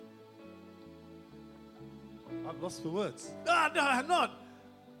I'm lost for words. No, I'm not.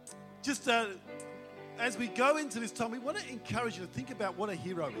 Just as we go into this time, we want to encourage you to think about what a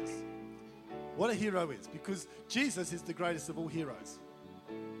hero is. What a hero is, because Jesus is the greatest of all heroes.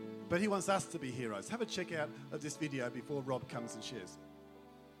 But he wants us to be heroes. Have a check out of this video before Rob comes and shares.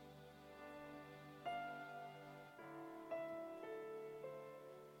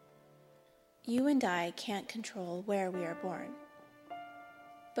 You and I can't control where we are born.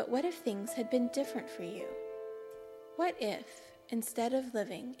 But what if things had been different for you? What if, instead of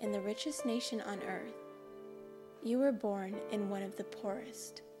living in the richest nation on earth, you were born in one of the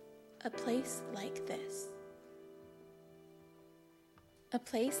poorest, a place like this? A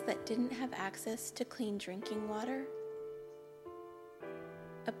place that didn't have access to clean drinking water?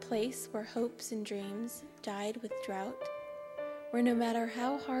 A place where hopes and dreams died with drought? Where no matter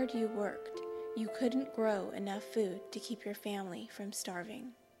how hard you worked, you couldn't grow enough food to keep your family from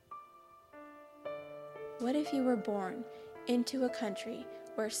starving? What if you were born into a country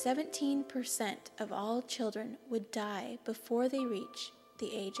where 17% of all children would die before they reach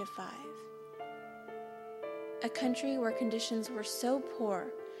the age of 5? A country where conditions were so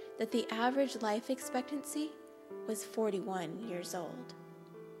poor that the average life expectancy was 41 years old.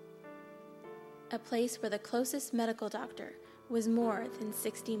 A place where the closest medical doctor was more than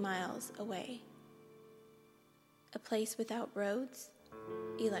 60 miles away. A place without roads,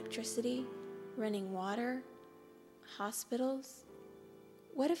 electricity, running water, hospitals.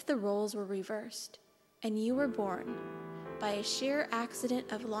 What if the roles were reversed and you were born, by a sheer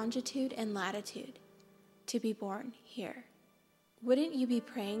accident of longitude and latitude, to be born here? Wouldn't you be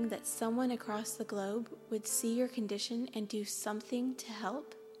praying that someone across the globe would see your condition and do something to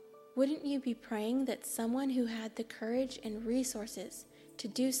help? Wouldn't you be praying that someone who had the courage and resources to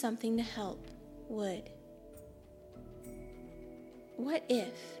do something to help would? What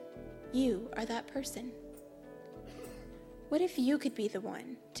if you are that person? What if you could be the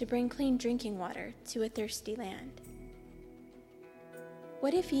one to bring clean drinking water to a thirsty land?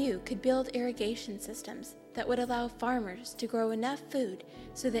 What if you could build irrigation systems that would allow farmers to grow enough food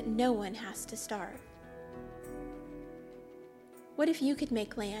so that no one has to starve? What if you could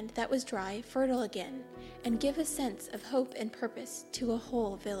make land that was dry fertile again and give a sense of hope and purpose to a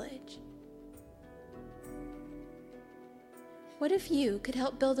whole village? What if you could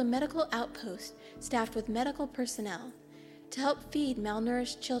help build a medical outpost staffed with medical personnel to help feed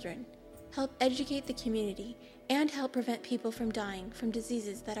malnourished children, help educate the community, and help prevent people from dying from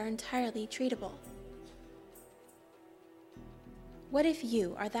diseases that are entirely treatable? What if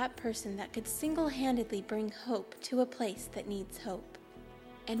you are that person that could single-handedly bring hope to a place that needs hope?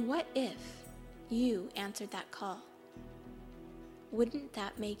 And what if you answered that call? Wouldn't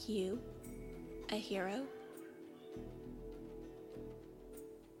that make you a hero?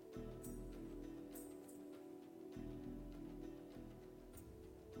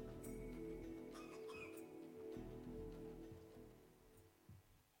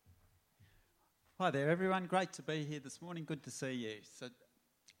 Hi there everyone, great to be here this morning, good to see you. So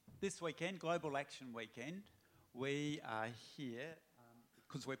this weekend, Global Action Weekend, we are here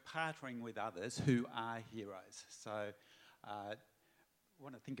because we're partnering with others who are heroes. So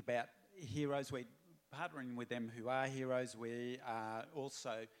want to think about heroes, we're partnering with them who are heroes. We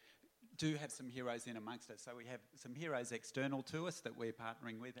also do have some heroes in amongst us. So we have some heroes external to us that we're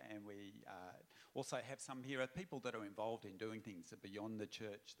partnering with, and we also have some hero people that are involved in doing things beyond the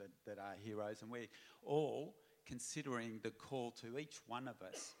church that are heroes. And we're all considering the call to each one of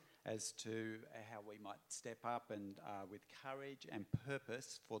us as to how we might step up and with courage and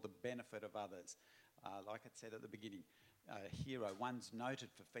purpose for the benefit of others. Like I said at the beginning, hero, one's noted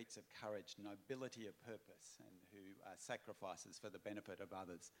for feats of courage, nobility of purpose, and who sacrifices for the benefit of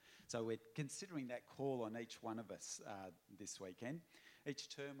others. So we're considering that call on each one of us this weekend.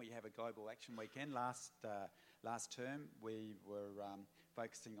 Each term we have a Global Action Weekend. Last term we were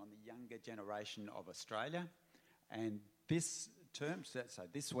focusing on the younger generation of Australia, and this term, so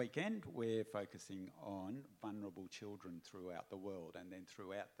this weekend, we're focusing on vulnerable children throughout the world, and then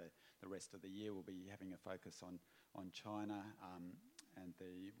throughout the rest of the year we'll be having a focus on China and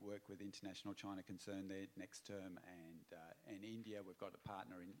the work with International China Concern there next term, and India. We've got a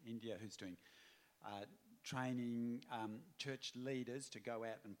partner in India who's doing training church leaders to go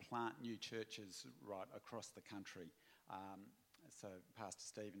out and plant new churches right across the country. So Pastor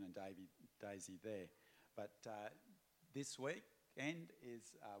Stephen and Daisy there. But this weekend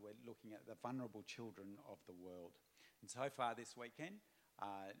is we're looking at the vulnerable children of the world. And so far this weekend,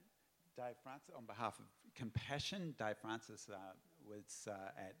 Dave Francis, on behalf of Compassion, Dave Francis was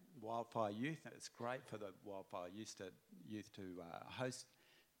at Wildfire Youth. It's great for the Wildfire Youth to host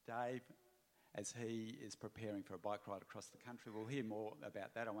Dave as he is preparing for a bike ride across the country. We'll hear more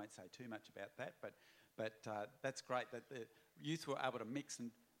about that. I won't say too much about that, but that's great that the youth were able to mix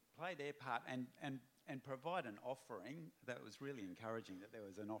and play their part and provide an offering. That was really encouraging, that there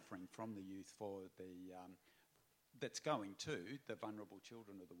was an offering from the youth for the that's going to the vulnerable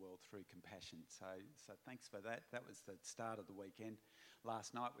children of the world through compassion. So thanks for that. That was the start of the weekend.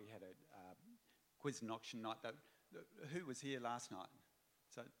 Last night we had a quiz and auction night. Who was here last night?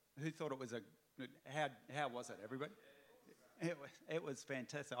 So who thought it was how was it, everybody? It was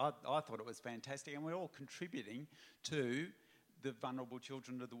fantastic. I thought it was fantastic, and we're all contributing to the vulnerable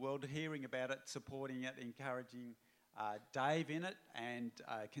children of the world, hearing about it, supporting it, encouraging Dave in it, and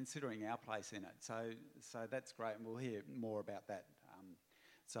considering our place in it. So that's great, and we'll hear more about that.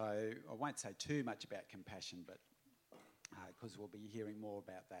 So I won't say too much about compassion, but because we'll be hearing more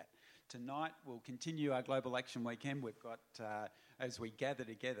about that. Tonight we'll continue our Global Action Weekend. We've got, as we gather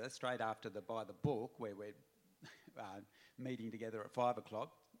together straight after the By the Book, where we're meeting together at 5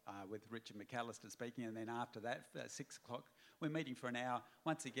 o'clock with Richard McAllister speaking, and then after that, at 6 o'clock, we're meeting for an hour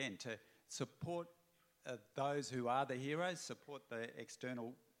once again to support those who are the heroes, support the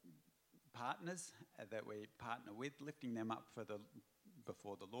external partners that we partner with, lifting them up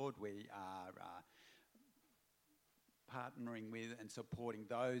before the Lord. We are partnering with and supporting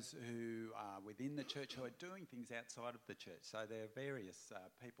those who are within the church who are doing things outside of the church. So there are various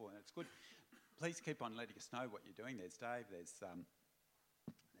people, and it's good. Please keep on letting us know what you're doing. There's Dave, there's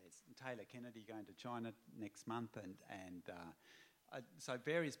Taylor Kennedy going to China next month, and so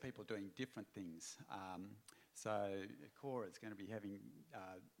various people doing different things. So Cora's going to be having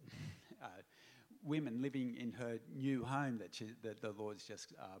women living in her new home that the Lord's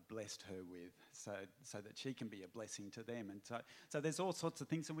just blessed her with, so that she can be a blessing to them. And so there's all sorts of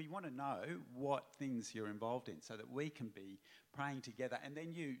things, and we want to know what things you're involved in, so that we can be praying together, and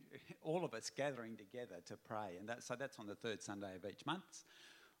then all of us gathering together to pray. And so that's on the third Sunday of each month,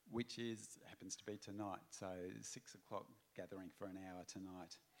 which happens to be tonight. So 6 o'clock gathering for an hour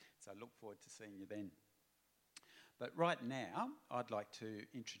tonight. So I look forward to seeing you then. But right now, I'd like to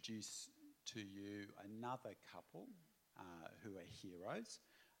introduce to you another couple who are heroes.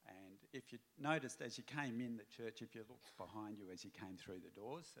 And if you noticed as you came in the church, if you looked behind you as you came through the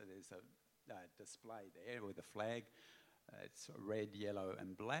doors, so there's a display there with a flag. It's red, yellow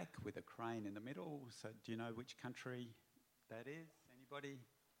and black with a crane in the middle. So do you know which country that is? Anybody?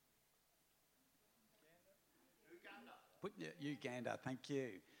 Uganda, thank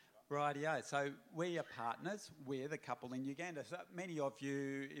you. Rightio. So we are partners with a couple in Uganda. So many of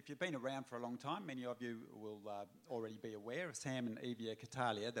you, if you've been around for a long time, many of you will already be aware of Sam and Evia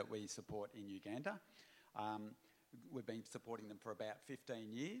Katalia that we support in Uganda. We've been supporting them for about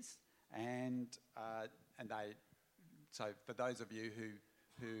 15 years, and they. So for those of you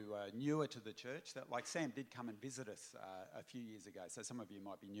who are newer to the church, that like Sam did come and visit us a few years ago. So some of you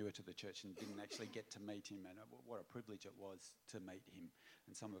might be newer to the church and didn't actually get to meet him, and what a privilege it was to meet him.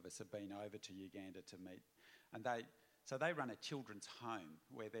 And some of us have been over to Uganda to meet. And they run a children's home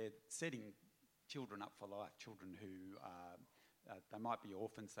where they're setting children up for life, children who they might be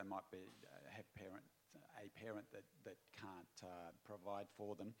orphans, they might have a parent that can't provide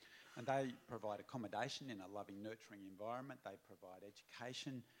for them. And they provide accommodation in a loving, nurturing environment. They provide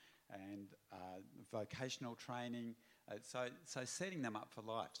education and vocational training. So setting them up for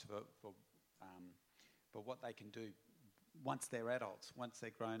life, for what they can do once they're adults, once they're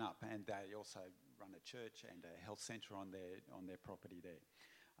grown up. And they also run a church and a health centre on their property there.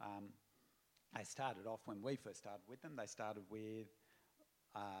 They started off, when we first started with them, they started with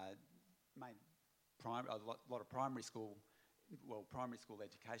a lot of primary school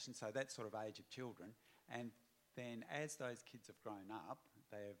education, so that sort of age of children. And then as those kids have grown up,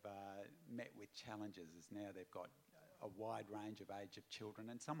 they've met with challenges, as now they've got a wide range of age of children,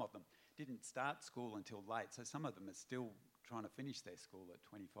 and some of them didn't start school until late, so some of them are still trying to finish their school at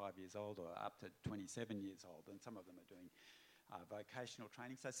 25 years old or up to 27 years old, and some of them are doing vocational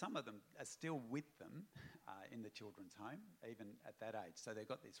training. So some of them are still with them in the children's home, even at that age. So they've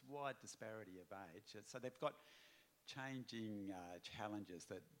got this wide disparity of age. So they've got changing challenges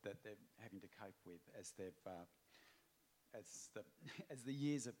that they're having to cope with as the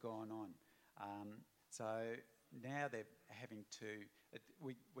years have gone on. So now they're having to.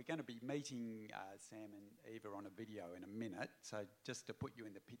 We're going to be meeting Sam and Eva on a video in a minute. So just to put you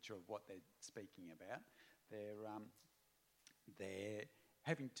in the picture of what they're speaking about, they're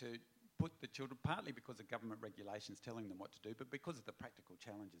having to put the children, partly because of government regulations telling them what to do, but because of the practical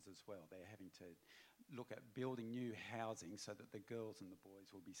challenges as well. They're having to look at building new housing so that the girls and the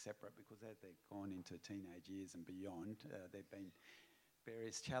boys will be separate, because as they've gone into teenage years and beyond, they've been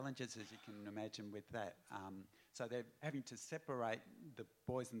various challenges, as you can imagine, with that. So they're having to separate the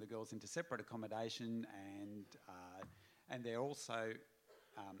boys and the girls into separate accommodation, and they're also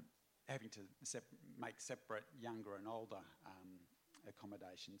having to make separate younger and older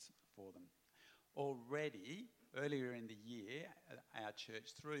accommodations for them. Already, earlier in the year, our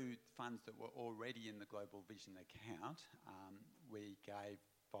church, through funds that were already in the Global Vision account, we gave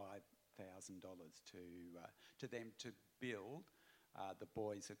 $5,000 to them to build the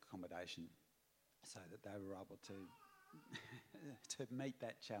boys' accommodation so that they were able to to meet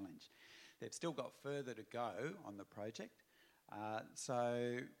that challenge. They've still got further to go on the project,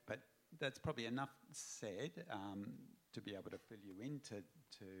 but that's probably enough said to be able to fill you in to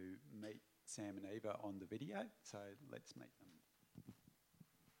meet Sam and Eva on the video. So let's meet them.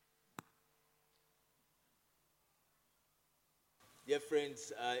 Dear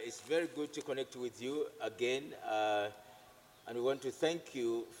friends, it's very good to connect with you again, and we want to thank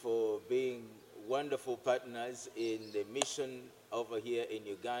you for being wonderful partners in the mission over here in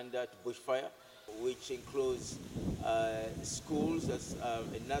Uganda to Bushfire, which includes schools, a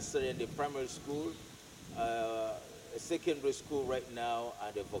nursery and a primary school, a secondary school right now,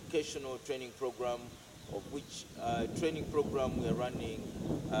 and a vocational training program, of which training program we're running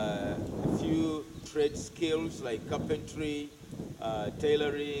a few trade skills like carpentry,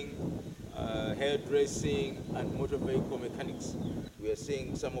 tailoring, hairdressing, and motor vehicle mechanics. We are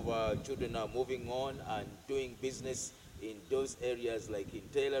seeing some of our children now moving on and doing business in those areas like in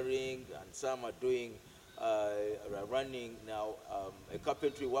tailoring, and some are doing, running now a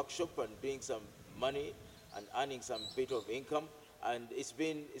carpentry workshop and doing some money and earning some bit of income. And it's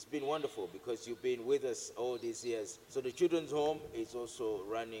been wonderful because you've been with us all these years. So the children's home is also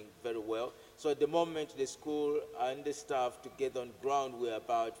running very well. So at the moment, the school and the staff together on ground, we're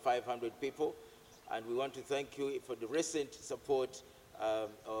about 500 people. And we want to thank you for the recent support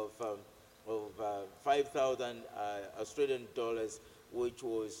of 5,000 Australian dollars, which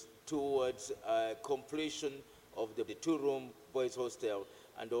was towards completion of the two-room boys' hostel,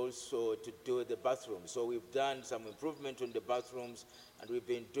 and also to do the bathroom. So we've done some improvement on the bathrooms, and we've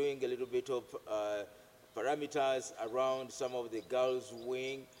been doing a little bit of parameters around some of the girls'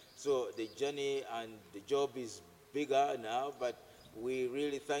 wing. So the journey and the job is bigger now, but we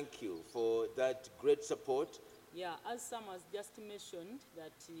really thank you for that great support. Yeah, as Sam has just mentioned,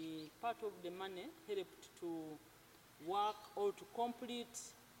 that part of the money helped to work or to complete,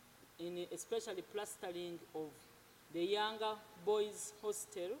 especially plastering of the younger boys'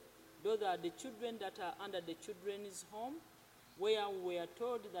 hostel. Those are the children that are under the children's home, where we are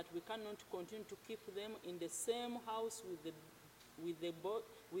told that we cannot continue to keep them in the same house with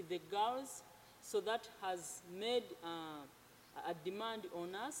the girls. So that has made a demand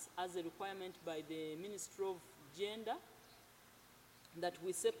on us as a requirement by the Ministry of Gender, that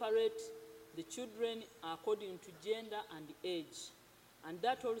we separate the children according to gender and age. And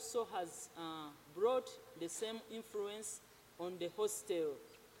that also has brought the same influence on the hostel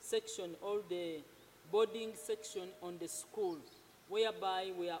section or the boarding section on the school,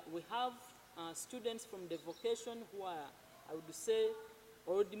 whereby we have students from the vocation who are, I would say,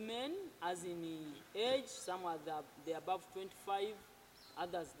 old men, as in age. Some are they're above 25,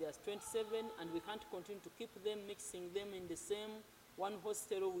 others they are 27, and we can't continue to keep them, mixing them in the same one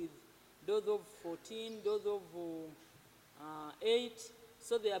hostel with those of 14, those of 8.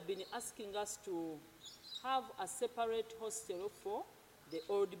 So they have been asking us to have a separate hostel for the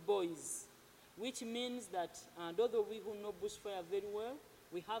old boys, which means that those of you who know Bushfire very well,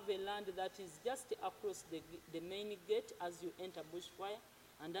 we have a land that is just across the main gate as you enter Bushfire,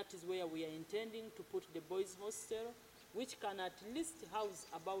 and that is where we are intending to put the boys' hostel, which can at least house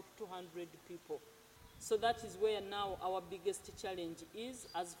about 200 people. So that is where now our biggest challenge is,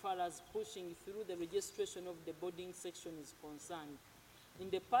 as far as pushing through the registration of the boarding section is concerned. In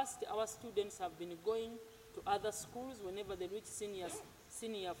the past, our students have been going to other schools whenever they reach senior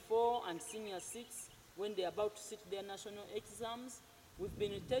 4 and senior 6, when they're about to sit their national exams. We've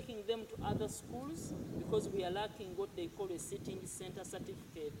been taking them to other schools because we are lacking what they call a sitting center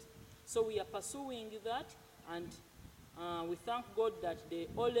certificate. So we are pursuing that, and we thank God that the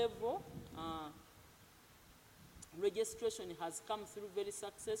O-level registration has come through very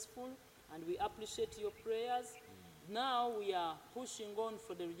successful, and we appreciate your prayers. Now we are pushing on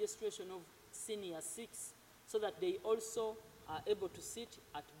for the registration of senior 6 so that they also are able to sit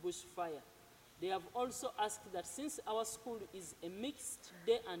at Bushfire. They have also asked that since our school is a mixed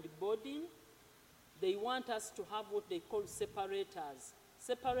day and boarding, they want us to have what they call separators.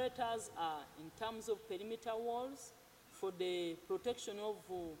 Separators are in terms of perimeter walls for the protection of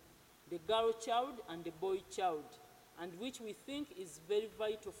the girl child and the boy child. and which we think is very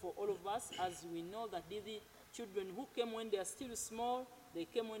vital for all of us, as we know that these children who came when they are still small, they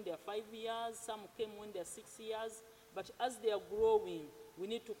came when they are 5 years, some came when they are 6 years, but as they are growing, we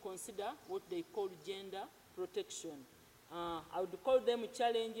need to consider what they call gender protection. I would call them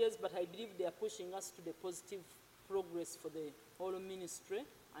challenges, but I believe they are pushing us to the positive progress for the whole ministry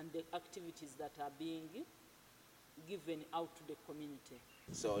and the activities that are being given out to the community.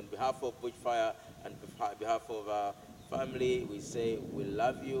 So on behalf of Bushfire and on behalf of our family, we say we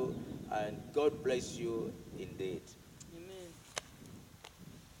love you and God bless you indeed. Amen.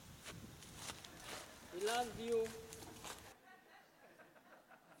 We love you.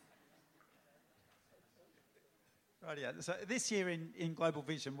 Right, yeah. So this year in Global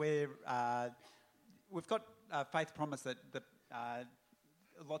Vision, we've got faith promise that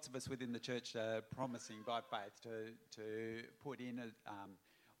lots of us within the church are promising by faith to put in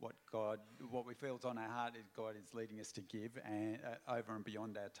what we feel is on our heart is God is leading us to give and over and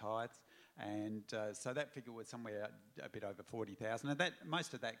beyond our tithes. And so that figure was somewhere a bit over 40,000. And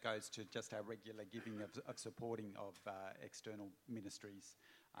most of that goes to just our regular giving of supporting of external ministries.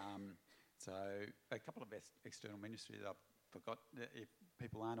 So a couple of external ministries I've forgot if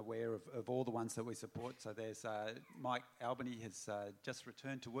people aren't aware of all the ones that we support. So there's Mike Albany has just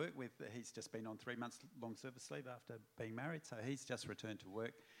returned to work he's just been on 3 months long service leave after being married. So he's just returned to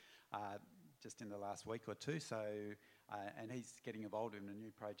work just in the last week or two. So and he's getting involved in a new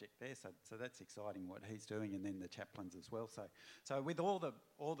project there. So that's exciting what he's doing, and then the chaplains as well. So with all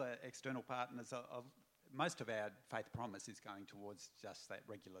the external partners, most of our faith promise is going towards just that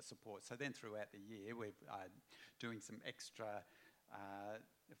regular support. So then throughout the year, we're doing some extra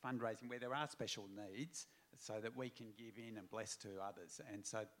fundraising where there are special needs so that we can give in and bless to others. And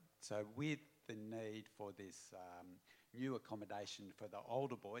so with the need for this new accommodation for the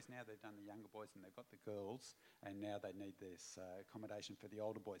older boys, now they've done the younger boys and they've got the girls, and now they need this accommodation for the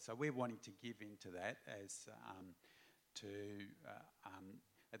older boys. So we're wanting to give into that as to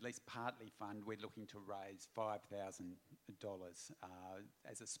at least partly fund. We're looking to raise $5,000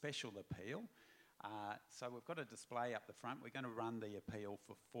 as a special appeal. So we've got a display up the front. We're going to run the appeal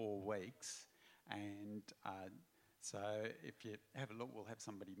for 4 weeks, and so if you have a look, we'll have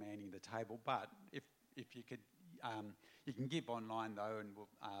somebody manning the table. But if you could, you can give online though, and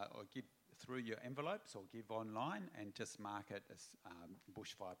or give through your envelopes, or give online and just mark it as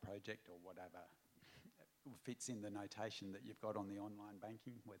Bushfire Project or whatever fits in the notation that you've got on the online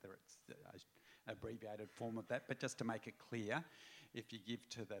banking, whether it's an abbreviated form of that. But just to make it clear, if you give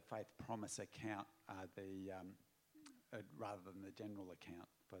to the Faith Promise account, rather than the general account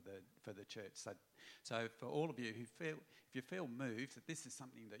for the church. So for all of you if you feel moved that this is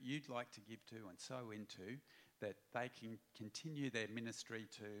something that you'd like to give to and sow into, that they can continue their ministry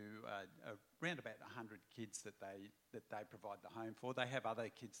to around about 100 kids that they provide the home for. They have other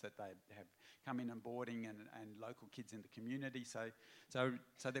kids that they have come in and boarding, and local kids in the community. So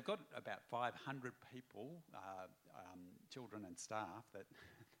they've got about 500 people, children and staff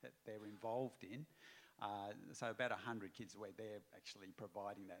that they're involved in. So about 100 kids where they're actually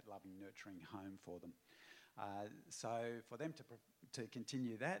providing that loving, nurturing home for them. So for them to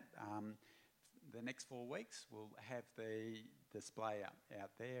continue that, the next 4 weeks we'll have the display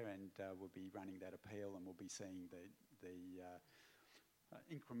out there, and we'll be running that appeal, and we'll be seeing the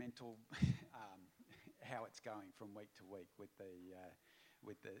incremental how it's going from week to week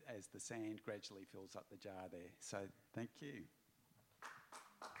as the sand gradually fills up the jar there. So thank you.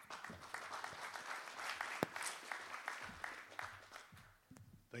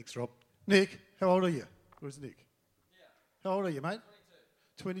 Thanks, Rob. Nick, how old are you? Where's Nick? Yeah. How old are you, mate?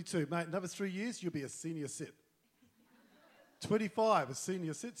 22. Mate, another 3 years, you'll be a senior sit. 25, a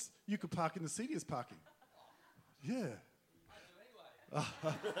senior sits. You could park in the seniors parking. Yeah.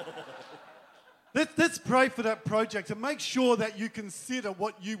 Let's pray for that project and make sure that you consider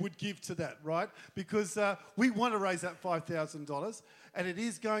what you would give to that, right? Because we want to raise that $5,000, and it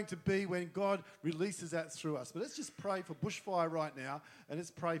is going to be when God releases that through us. But let's just pray for Bushfire right now, and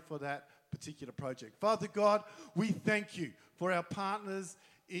let's pray for that particular project. Father God, we thank you for our partners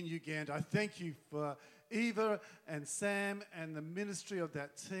in Uganda. I thank you for Eva and Sam and the ministry of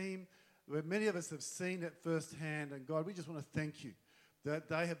that team, where many of us have seen it firsthand. And God, we just want to thank you that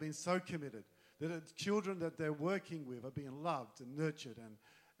they have been so committed, that the children that they're working with are being loved and nurtured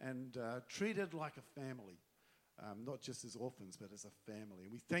and treated like a family, not just as orphans, but as a family.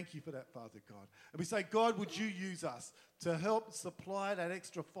 And we thank you for that, Father God. And we say, God, would you use us to help supply that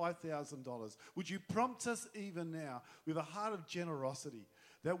extra $5,000? Would you prompt us even now with a heart of generosity,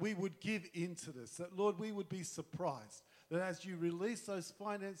 that we would give into this, that, Lord, we would be surprised that as you release those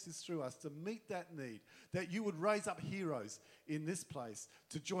finances through us to meet that need, that you would raise up heroes in this place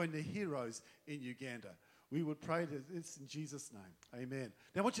to join the heroes in Uganda. We would pray this in Jesus' name. Amen.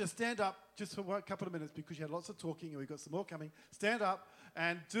 Now I want you to stand up just for a couple of minutes because you had lots of talking and we've got some more coming. Stand up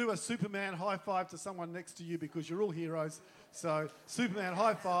and do a Superman high five to someone next to you because you're all heroes. So Superman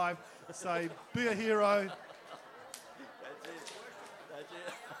high five. Say, be a hero.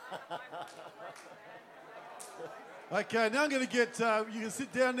 Okay, now I'm going to get, you can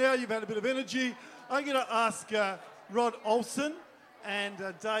sit down now, you've had a bit of energy. I'm going to ask Rod Olson and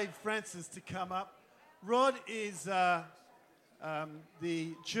Dave Francis to come up. Rod is the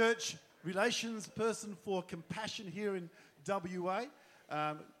church relations person for Compassion here in WA.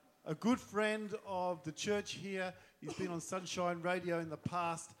 A good friend of the church here. He's been on Sunshine Radio in the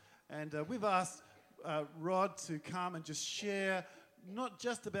past. And we've asked Rod to come and just share not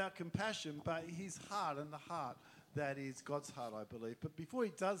just about compassion, but his heart and the heart that is God's heart, I believe. But before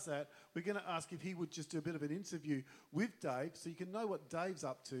he does that, we're going to ask if he would just do a bit of an interview with Dave so you can know what Dave's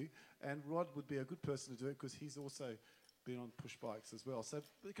up to. And Rod would be a good person to do it because he's also been on push bikes as well. So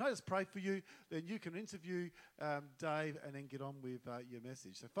can I just pray for you? Then you can interview Dave and then get on with your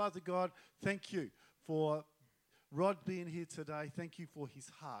message. So Father God, thank you for Rod being here today. Thank you for his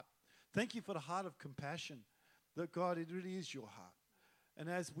heart. Thank you for the heart of compassion. That God, it really is your heart. And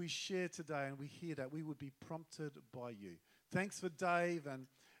as we share today and we hear that, we would be prompted by you. Thanks for Dave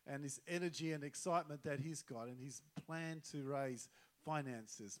and his energy and excitement that he's got and his plan to raise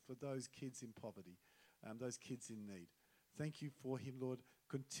finances for those kids in poverty, those kids in need. Thank you for him, Lord.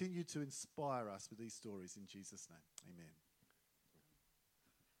 Continue to inspire us with these stories in Jesus' name. Amen.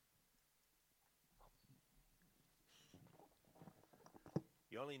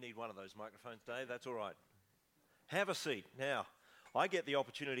 You only need one of those microphones, Dave. That's all right. Have a seat. Now, I get the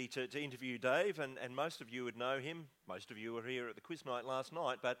opportunity to interview Dave, and most of you would know him. Most of you were here at the quiz night last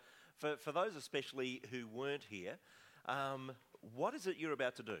night, but for those especially who weren't here, what is it you're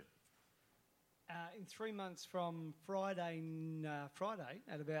about to do? In 3 months from Friday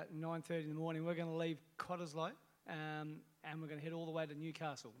at about 9:30 in the morning, we're going to leave Cottesloe and we're going to head all the way to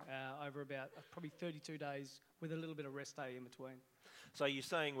Newcastle over about probably 32 days with a little bit of rest day in between. So you're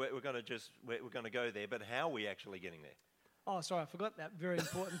saying we're going to go there, but how are we actually getting there? Oh, sorry, I forgot that very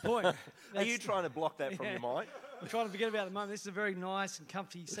important point. Are you trying to block that from your mind? I'm trying to forget about it at the moment. This is a very nice and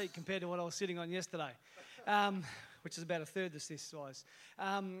comfy seat compared to what I was sitting on yesterday, which is about a third this size.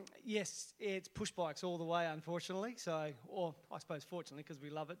 Yes, it's push bikes all the way, unfortunately. So, or I suppose fortunately, because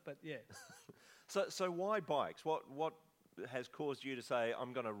we love it, but yeah. So why bikes? What has caused you to say,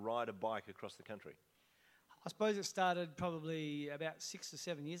 I'm going to ride a bike across the country? I suppose it started probably about 6 or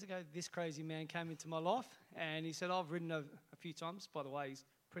 7 years ago. This crazy man came into my life and he said, I've ridden a few times. By the way, he's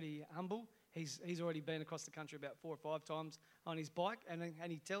pretty humble. He's already been across the country about 4 or 5 times on his bike, and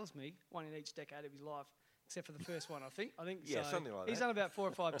he tells me one in each decade of his life, except for the first one, I think. Yeah, so. Something like that. He's done about 4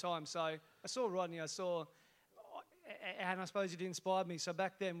 or 5 times. So I saw Rodney, and I suppose it inspired me. So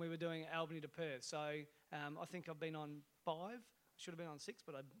back then we were doing Albany to Perth. So I think I've been on 5. I should have been on 6,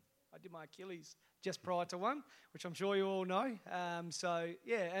 but I did my Achilles just prior to 1, which I'm sure you all know. So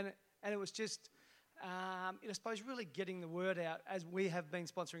yeah, and it was just, I suppose, really getting the word out, as we have been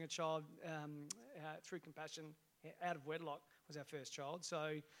sponsoring a child through Compassion out of wedlock was our first child.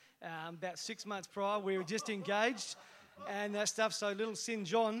 So about 6 months prior, we were just engaged and that stuff. So little Sin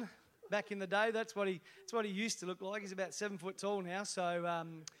John, back in the day, that's what he used to look like. He's about 7 foot tall now. So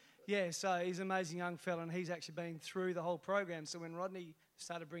yeah, so he's an amazing young fella, and he's actually been through the whole program. So when Rodney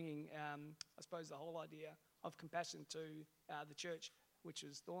started bringing, I suppose, the whole idea of Compassion to the church, which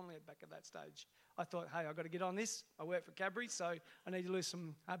was Thornley back at that stage, I thought, hey, I've got to get on this. I work for Cadbury, so I need to lose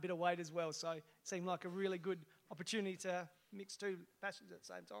a bit of weight as well. So it seemed like a really good opportunity to mix 2 passions at the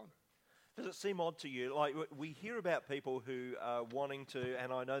same time. Does it seem odd to you? Like, we hear about people who are wanting to,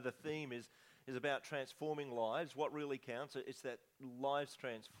 and I know the theme is about transforming lives. What really counts is that lives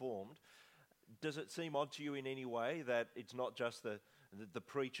transformed. Does it seem odd to you in any way that it's not just the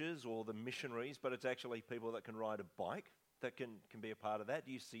preachers or the missionaries, but it's actually people that can ride a bike that can be a part of that?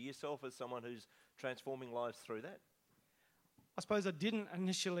 Do you see yourself as someone who's transforming lives through that? I suppose I didn't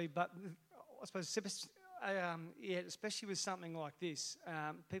initially, but I suppose especially with something like this,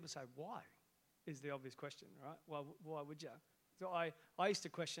 people say, why? Is the obvious question, right? Well, why would you? So I used to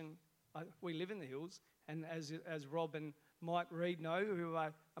question, we live in the hills, and as Rob and Mike Reed know, who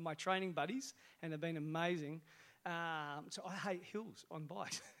are my training buddies and have been amazing, so I hate hills on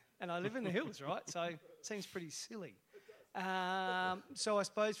bikes, and I live in the hills, right? So it seems pretty silly. So I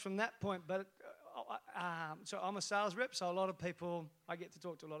suppose from that point, but so I'm a sales rep, so a lot of people, I get to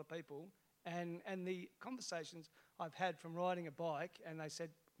talk to a lot of people, and the conversations I've had from riding a bike, and they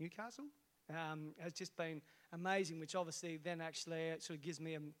said Newcastle has just been amazing, which obviously then actually sort of gives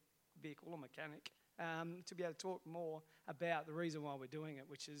me a vehicle or mechanic to be able to talk more about the reason why we're doing it,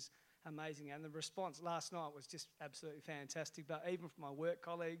 which is amazing. And the response last night was just absolutely fantastic. But even from my work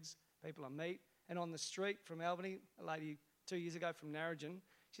colleagues, people I meet, and on the street from Albany, a lady 2 years ago from Narrogin,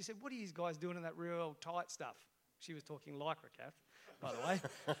 she said, "What are you guys doing in that real tight stuff?" She was talking Lycra, Kath, by the way.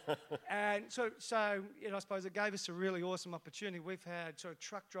 And so I suppose it gave us a really awesome opportunity. We've had sort of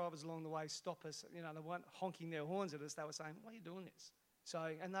truck drivers along the way stop us. They weren't honking their horns at us. They were saying, "Why are you doing this?" So,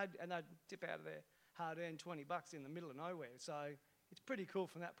 and they'd dip out of their hard-earned $20 in the middle of nowhere. So it's pretty cool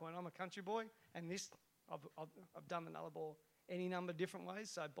from that point. I'm a country boy, and this, I've done the Nullarbor any number of different ways.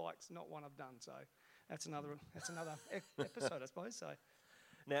 So bike's not one I've done. So that's another episode, I suppose. So.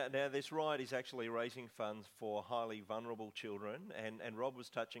 Now, this ride is actually raising funds for highly vulnerable children, and Rob was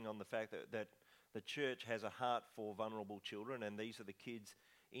touching on the fact that the church has a heart for vulnerable children, and these are the kids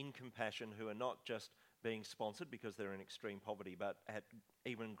in Compassion who are not just being sponsored because they're in extreme poverty, but at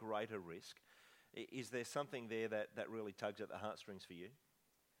even greater risk. Is there something there that really tugs at the heartstrings for you?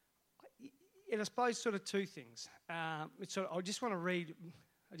 I suppose sort of two things. I just want to read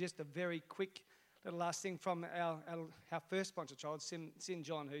just a very quick little last thing from our first sponsor child, Sin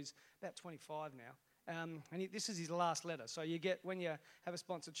John, who's about 25 now. And this is his last letter. So you get, when you have a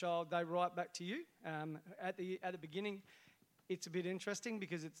sponsored child, they write back to you. At the beginning, it's a bit interesting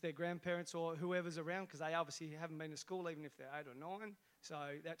because it's their grandparents or whoever's around, because they obviously haven't been to school even if they're 8 or 9.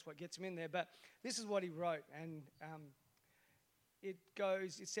 So that's what gets them in there. But this is what he wrote, and it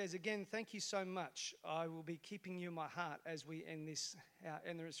says, "Again, thank you so much. I will be keeping you in my heart as we end this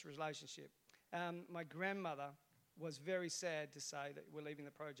relationship. My grandmother was very sad to say that we're leaving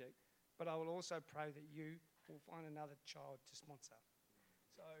the project, but I will also pray that you will find another child to sponsor."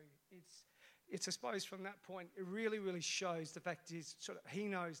 So it's I suppose from that point, it really, really shows the fact is he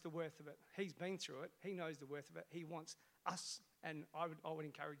knows the worth of it. He's been through it. He knows the worth of it. He wants us, and I would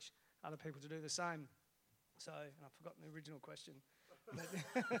encourage other people to do the same. So, and I've forgotten the original question.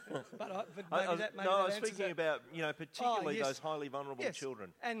 but I was thinking about, particularly yes. those highly vulnerable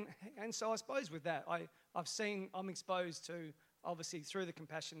children. And so I suppose with that, I'm exposed to, obviously, through the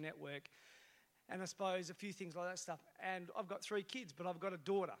Compassion Network, and I suppose a few things like that stuff. And I've got 3 kids, but I've got a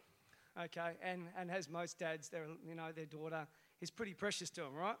daughter, okay? And as most dads, their daughter is pretty precious to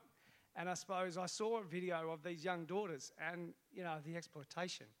them, right? And I suppose I saw a video of these young daughters and, the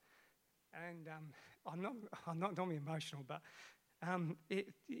exploitation. And I'm not normally emotional, but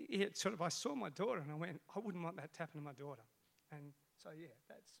it sort of, I saw my daughter and I went, I wouldn't want that to happen to my daughter. And so,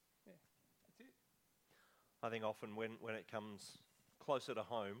 that's it. I think often when it comes closer to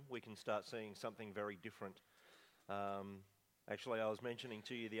home, we can start seeing something very different. Actually, I was mentioning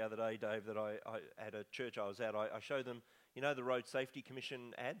to you the other day, Dave, that I at a church I was at, I showed them, the Road Safety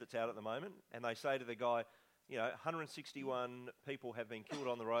Commission ad that's out at the moment, and they say to the guy, 161 people have been killed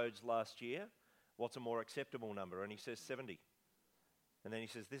on the roads last year. What's a more acceptable number? And he says 70. And then he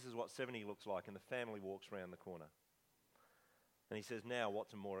says, this is what 70 looks like, and the family walks around the corner. And he says, now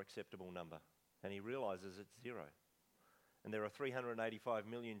what's a more acceptable number? And he realises it's 0. And there are 385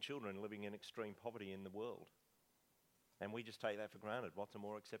 million children living in extreme poverty in the world. And we just take that for granted. What's a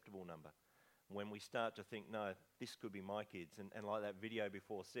more acceptable number? When we start to think, no, this could be my kids, and like that video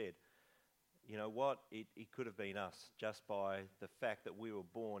before said, you know what, it could have been us just by the fact that we were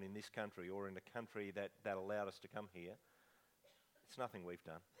born in this country or in a country that allowed us to come here. It's nothing we've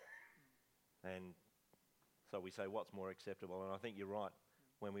done. And so we say, what's more acceptable? And I think you're right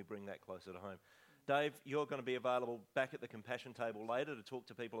when we bring that closer to home. Dave, you're going to be available back at the Compassion table later to talk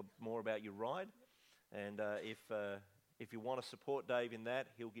to people more about your ride. And if you want to support Dave in that,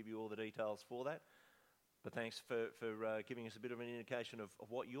 he'll give you all the details for that. But thanks for giving us a bit of an indication of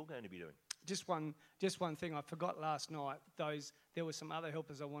what you're going to be doing. Just one thing I forgot last night. There were some other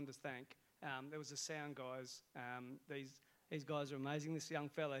helpers I wanted to thank. There was the sound guys. These guys are amazing. This young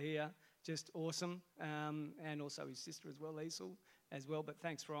fella here, just awesome. And also his sister as well, Liesl, as well. But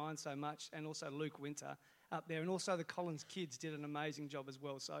thanks, Ryan, so much. And also Luke Winter up there. And also the Collins kids did an amazing job as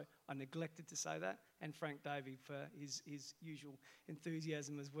well. So I neglected to say that. And Frank Davey for his usual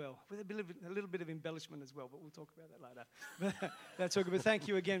enthusiasm as well, with a little bit of embellishment as well. But we'll talk about that later. But that's all good. But thank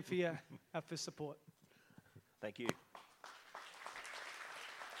you again for your for support. Thank you.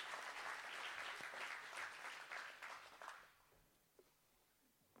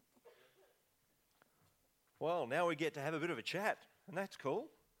 Well, now we get to have a bit of a chat, and that's cool.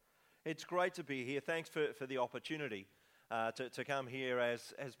 It's great to be here. Thanks for the opportunity to come here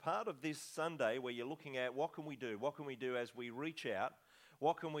as part of this Sunday where you're looking at what can we do as we reach out.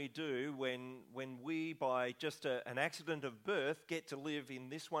 What can we do when we, by just an accident of birth, get to live in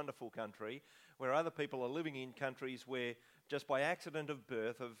this wonderful country where other people are living in countries where just by accident of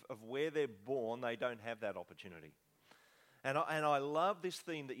birth, of where they're born, they don't have that opportunity? And I love this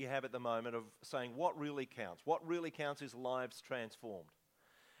theme that you have at the moment of saying what really counts. What really counts is lives transformed.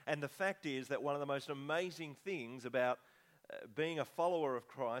 And the fact is that one of the most amazing things about being a follower of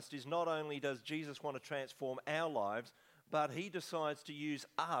Christ is not only does Jesus want to transform our lives, but he decides to use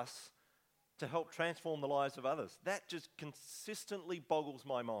us to help transform the lives of others. That just consistently boggles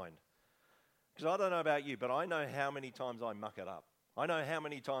my mind. Because I don't know about you, but I know how many times I muck it up. I know how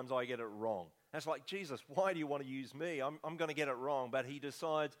many times I get it wrong. And it's like, Jesus, why do you want to use me? I'm going to get it wrong. But he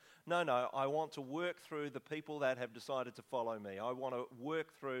decides, no, I want to work through the people that have decided to follow me. I want to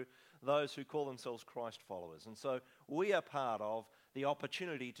work through those who call themselves Christ followers. And so we are part of the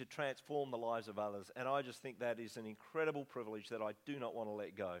opportunity to transform the lives of others. And I just think that is an incredible privilege that I do not want to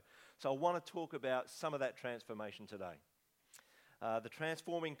let go. So I want to talk about some of that transformation today. The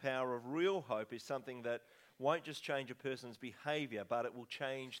transforming power of real hope is something that won't just change a person's behavior, but it will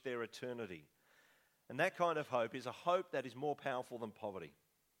change their eternity. And that kind of hope is a hope that is more powerful than poverty.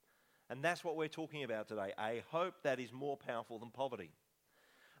 And that's what we're talking about today, a hope that is more powerful than poverty.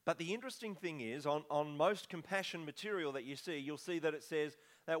 But the interesting thing is, on most compassion material that you see, you'll see that it says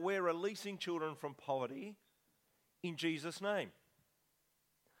that we're releasing children from poverty in Jesus' name.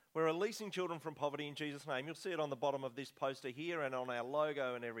 We're releasing children from poverty in Jesus' name. You'll see it on the bottom of this poster here and on our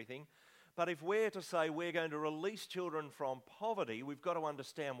logo and everything. But if we're to say we're going to release children from poverty, we've got to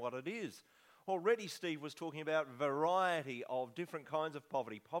understand what it is. Already Steve was talking about variety of different kinds of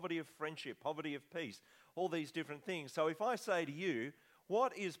poverty, poverty of friendship, poverty of peace, all these different things. So if I say to you,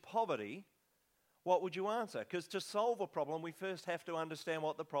 what is poverty? What would you answer? Because to solve a problem, we first have to understand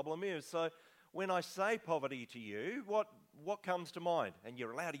what the problem is. So when I say poverty to you, what comes to mind? And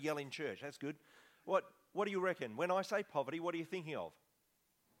you're allowed to yell in church. That's good. What do you reckon? When I say poverty, what are you thinking of?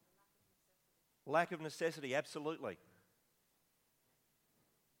 Lack of necessity, absolutely.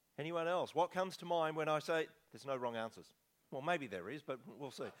 Anyone else? What comes to mind when I say, there's no wrong answers? Well, maybe there is, but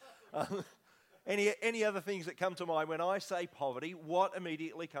we'll see. Any other things that come to mind when I say poverty, what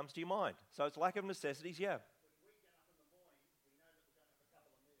immediately comes to your mind? So it's lack of necessities, yeah.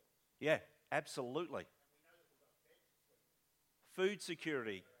 Yeah, absolutely. Food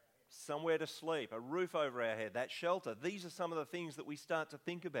security, somewhere to sleep, a roof over our head, that shelter. These are some of the things that we start to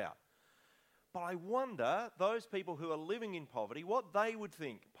think about. But I wonder, those people who are living in poverty, what they would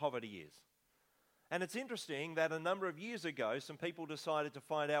think poverty is. And it's interesting that a number of years ago, some people decided to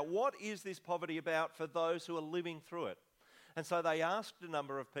find out what is this poverty about for those who are living through it. And so they asked a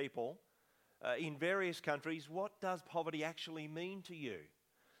number of people in various countries, what does poverty actually mean to you?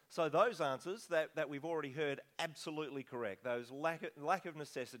 So those answers that we've already heard, absolutely correct. Those lack of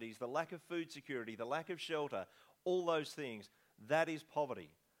necessities, the lack of food security, the lack of shelter, all those things, that is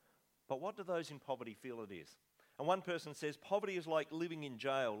poverty. But what do those in poverty feel it is? And one person says, poverty is like living in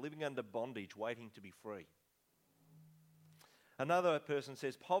jail, living under bondage, waiting to be free. Another person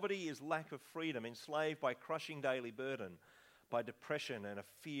says, poverty is lack of freedom, enslaved by crushing daily burden, by depression and a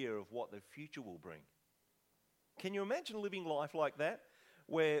fear of what the future will bring. Can you imagine living life like that,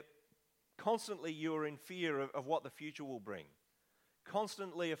 where constantly you're in fear of what the future will bring?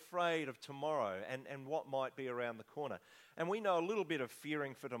 Constantly afraid of tomorrow and what might be around the corner. And we know a little bit of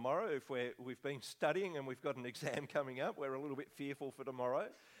fearing for tomorrow. If we've been studying and we've got an exam coming up, we're a little bit fearful for tomorrow.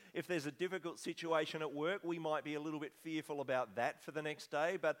 If there's a difficult situation at work, we might be a little bit fearful about that for the next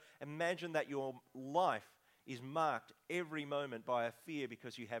day. But imagine that your life is marked every moment by a fear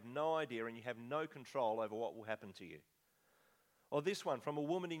because you have no idea and you have no control over what will happen to you. Or this one from a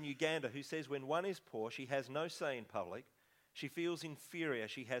woman in Uganda who says when one is poor, she has no say in public. She feels inferior.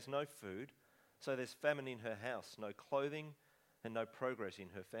 She has no food. So there's famine in her house, no clothing, and no progress in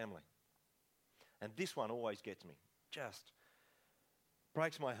her family. And this one always gets me. Just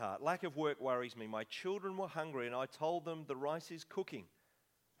breaks my heart. Lack of work worries me. My children were hungry, and I told them the rice is cooking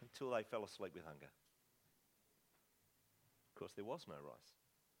until they fell asleep with hunger. Of course, there was no rice.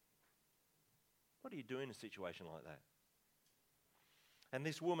 What do you do in a situation like that? And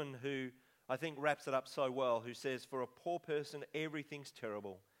this woman who I think wraps it up so well, who says, for a poor person, everything's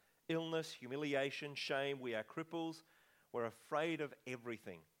terrible. Illness, humiliation, shame, we are cripples. We're afraid of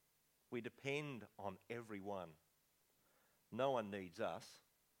everything. We depend on everyone. No one needs us.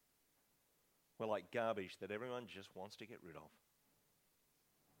 We're like garbage that everyone just wants to get rid of.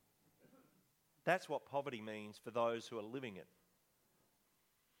 That's what poverty means for those who are living it.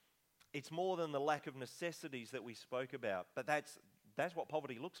 It's more than the lack of necessities that we spoke about, but that's what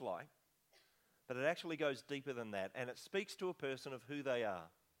poverty looks like. but it actually goes deeper than that, and it speaks to a person of who they are.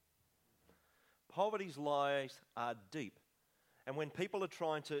 Poverty's lies are deep. And when people are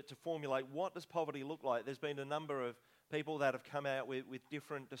trying to formulate what does poverty look like, there's been a number of people that have come out with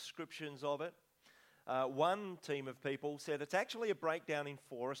different descriptions of it. One team of people said it's actually a breakdown in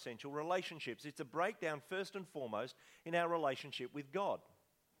 4 essential relationships. It's a breakdown, first and foremost, in our relationship with God.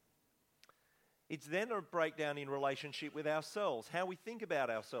 It's then a breakdown in relationship with ourselves, how we think about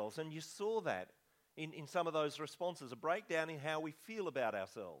ourselves. And you saw that in some of those responses, a breakdown in how we feel about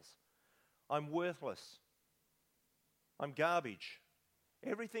ourselves. I'm worthless. I'm garbage.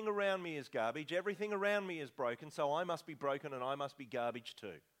 Everything around me is garbage. Everything around me is broken, so I must be broken and I must be garbage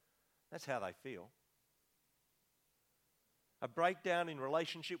too. That's how they feel. A breakdown in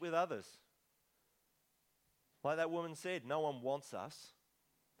relationship with others. Like that woman said, no one wants us.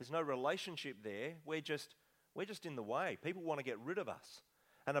 There's no relationship there. We're just in the way. People want to get rid of us.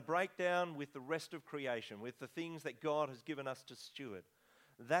 And a breakdown with the rest of creation, with the things that God has given us to steward.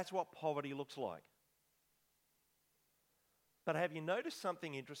 That's what poverty looks like. But have you noticed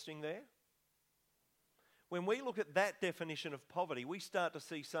something interesting there? When we look at that definition of poverty, we start to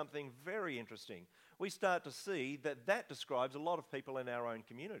see something very interesting. We start to see that describes a lot of people in our own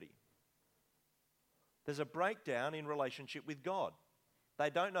community. There's a breakdown in relationship with God. They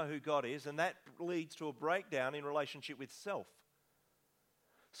don't know who God is, and that leads to a breakdown in relationship with self.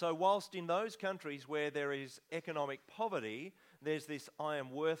 So whilst in those countries where there is economic poverty, there's this I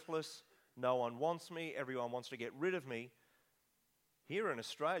am worthless, no one wants me, everyone wants to get rid of me. Here in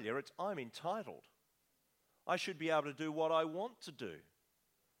Australia, it's I'm entitled. I should be able to do what I want to do.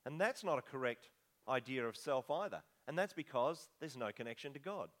 And that's not a correct idea of self either. And that's because there's no connection to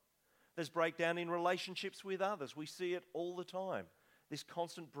God. There's breakdown in relationships with others. We see it all the time. This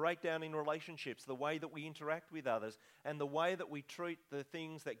constant breakdown in relationships, the way that we interact with others, and the way that we treat the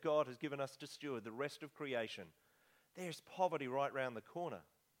things that God has given us to steward, the rest of creation. There's poverty right round the corner.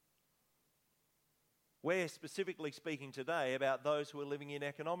 We're specifically speaking today about those who are living in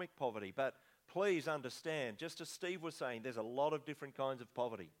economic poverty, but please understand, just as Steve was saying, there's a lot of different kinds of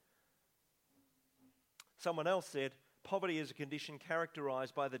poverty. Someone else said, poverty is a condition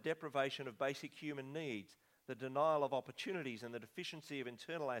characterized by the deprivation of basic human needs, the denial of opportunities, and the deficiency of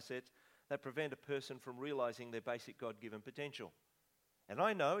internal assets that prevent a person from realizing their basic God-given potential. And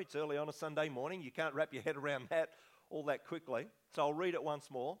I know it's early on a Sunday morning, you can't wrap your head around that all that quickly, so I'll read it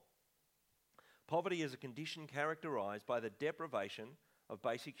once more. Poverty is a condition characterized by the deprivation of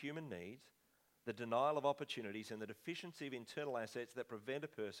basic human needs, the denial of opportunities, and the deficiency of internal assets that prevent a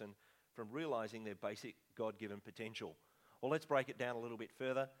person from realizing their basic God-given potential. Well, let's break it down a little bit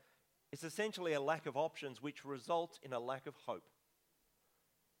further. It's essentially a lack of options which results in a lack of hope.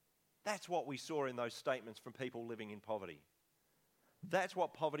 That's what we saw in those statements from people living in poverty. That's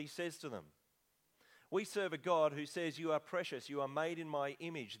what poverty says to them. We serve a God who says, you are precious, you are made in my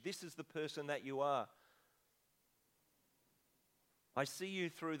image, this is the person that you are. I see you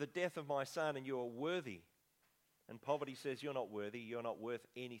through the death of my son and you are worthy. And poverty says, you're not worthy, you're not worth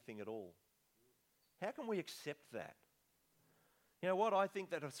anything at all. How can we accept that? You know what? I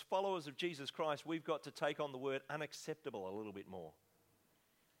think that as followers of Jesus Christ, we've got to take on the word unacceptable a little bit more.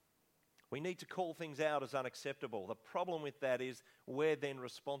 We need to call things out as unacceptable. The problem with that is we're then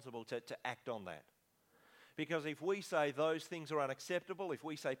responsible to act on that. Because if we say those things are unacceptable, if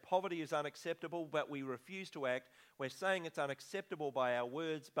we say poverty is unacceptable, but we refuse to act, we're saying it's unacceptable by our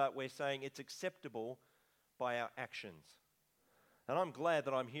words, but we're saying it's acceptable by our actions. And I'm glad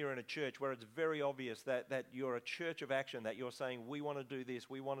that I'm here in a church where it's very obvious that you're a church of action, that you're saying we want to do this,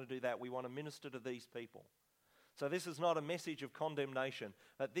 we want to do that, we want to minister to these people. So this is not a message of condemnation,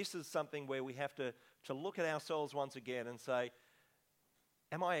 but this is something where we have to look at ourselves once again and say,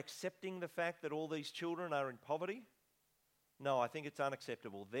 am I accepting the fact that all these children are in poverty? No, I think it's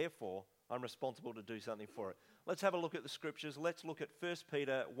unacceptable. Therefore, I'm responsible to do something for it. Let's have a look at the scriptures. Let's look at 1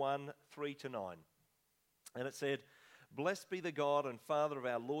 Peter 1, 3-9. And it said, blessed be the God and Father of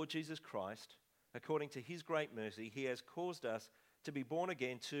our Lord Jesus Christ. According to his great mercy, he has caused us to be born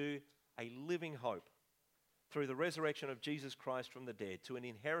again to a living hope through the resurrection of Jesus Christ from the dead, to an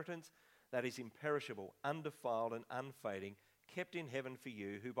inheritance that is imperishable, undefiled and unfading, kept in heaven for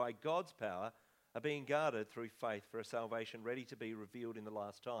you, who by God's power are being guarded through faith for a salvation ready to be revealed in the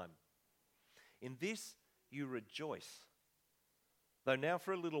last time. In this you rejoice, though now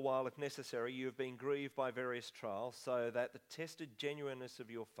for a little while, if necessary, you have been grieved by various trials, so that the tested genuineness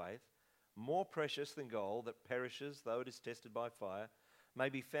of your faith, more precious than gold that perishes though it is tested by fire, may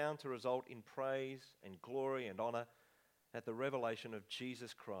be found to result in praise and glory and honor at the revelation of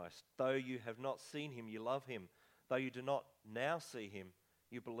Jesus Christ. Though you have not seen him, you love him. Though you do not now see him,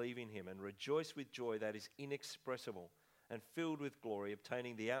 you believe in him, and rejoice with joy that is inexpressible and filled with glory,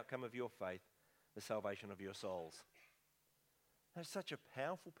 obtaining the outcome of your faith, the salvation of your souls. That's such a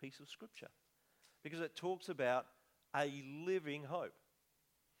powerful piece of scripture because it talks about a living hope.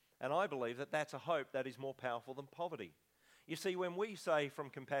 And I believe that that's a hope that is more powerful than poverty. You see, when we say from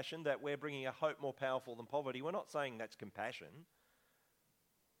Compassion that we're bringing a hope more powerful than poverty, we're not saying that's compassion.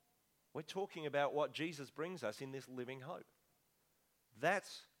 We're talking about what Jesus brings us in this living hope.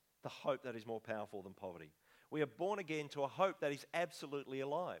 That's the hope that is more powerful than poverty. We are born again to a hope that is absolutely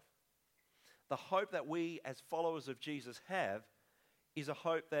alive. The hope that we as followers of Jesus have is a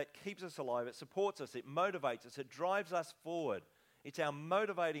hope that keeps us alive. It supports us, it motivates us, it drives us forward. It's our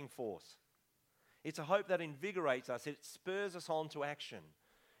motivating force. It's a hope that invigorates us. It spurs us on to action.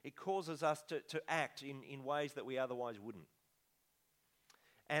 It causes us to act in ways that we otherwise wouldn't.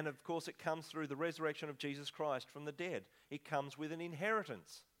 And of course, it comes through the resurrection of Jesus Christ from the dead. It comes with an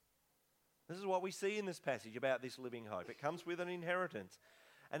inheritance. This is what we see in this passage about this living hope. It comes with an inheritance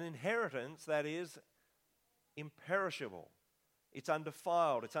that is imperishable. It's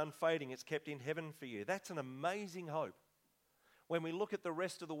undefiled, it's unfading, it's kept in heaven for you. That's an amazing hope. When we look at the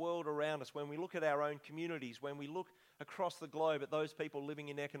rest of the world around us, when we look at our own communities, when we look across the globe at those people living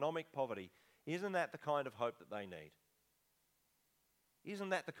in economic poverty, isn't that the kind of hope that they need? Isn't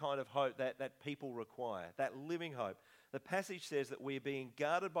that the kind of hope that people require, that living hope? The passage says that we're being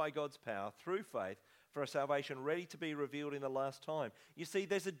guarded by God's power through faith for a salvation ready to be revealed in the last time. You see,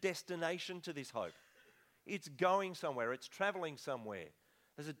 there's a destination to this hope. It's going somewhere. It's traveling somewhere.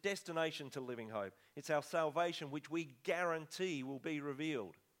 There's a destination to living hope. It's our salvation, which we guarantee will be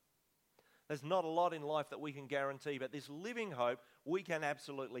revealed. There's not a lot in life that we can guarantee, but this living hope we can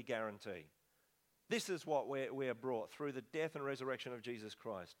absolutely guarantee. This is what we're brought through the death and resurrection of Jesus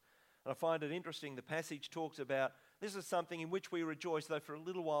Christ. And I find it interesting, the passage talks about this is something in which we rejoice, though for a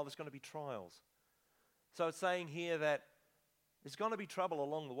little while there's going to be trials. So it's saying here that there's going to be trouble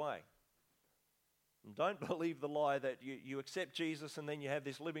along the way. And don't believe the lie that you accept Jesus and then you have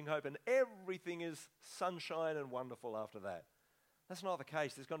this living hope and everything is sunshine and wonderful after that. That's not the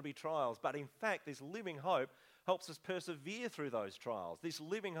case. There's going to be trials. But in fact, this living hope helps us persevere through those trials. This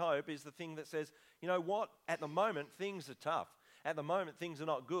living hope is the thing that says, you know what, at the moment things are tough. At the moment things are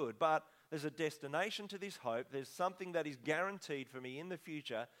not good, but there's a destination to this hope. There's something that is guaranteed for me in the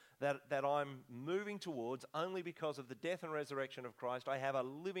future that I'm moving towards only because of the death and resurrection of Christ. I have a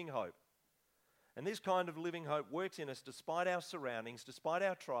living hope. And this kind of living hope works in us despite our surroundings, despite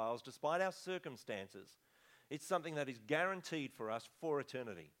our trials, despite our circumstances. It's something that is guaranteed for us for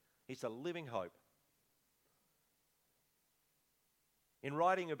eternity. It's a living hope. In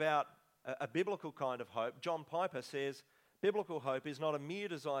writing about a biblical kind of hope, John Piper says, biblical hope is not a mere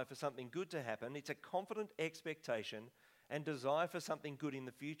desire for something good to happen. It's a confident expectation and desire for something good in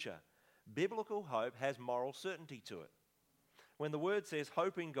the future. Biblical hope has moral certainty to it. When the word says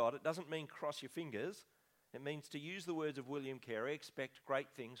hope in God, it doesn't mean cross your fingers. It means, to use the words of William Carey, expect great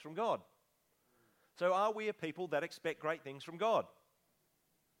things from God. So are we a people that expect great things from God?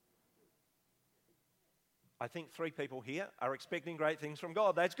 I think 3 people here are expecting great things from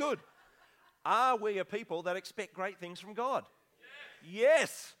God. That's good. Are we a people that expect great things from God?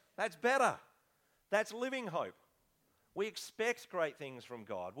 Yes, that's better. That's living hope. We expect great things from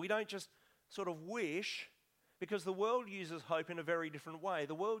God. We don't just sort of wish, because the world uses hope in a very different way.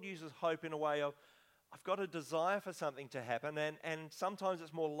 The world uses hope in a way of, I've got a desire for something to happen, and sometimes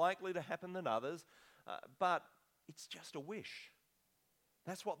it's more likely to happen than others, but it's just a wish.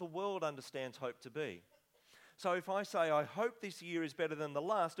 That's what the world understands hope to be. So if I say, I hope this year is better than the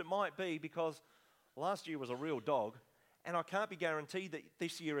last, it might be because last year was a real dog, and I can't be guaranteed that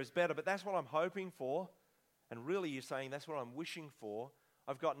this year is better, but that's what I'm hoping for. And really you're saying that's what I'm wishing for.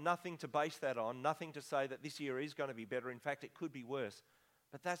 I've got nothing to base that on, nothing to say that this year is going to be better. In fact, it could be worse.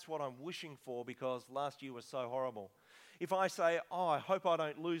 But that's what I'm wishing for because last year was so horrible. If I say, I hope I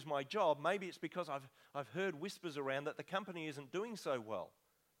don't lose my job, maybe it's because I've heard whispers around that the company isn't doing so well.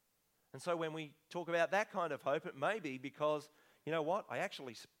 And so when we talk about that kind of hope, it may be because, you know what, I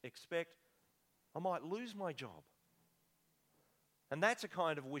actually expect I might lose my job. And that's a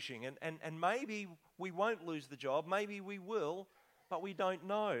kind of wishing. And maybe we won't lose the job, maybe we will, but we don't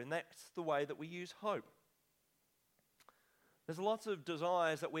know. And that's the way that we use hope. There's lots of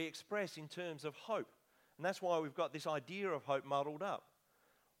desires that we express in terms of hope. And that's why we've got this idea of hope muddled up.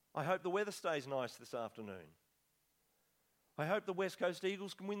 I hope the weather stays nice this afternoon. I hope the West Coast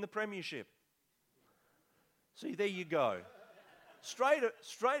Eagles can win the premiership. See, there you go. Straight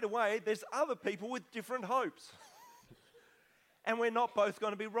away, there's other people with different hopes. And we're not both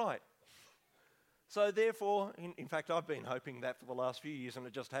going to be right. So therefore, in fact, I've been hoping that for the last few years and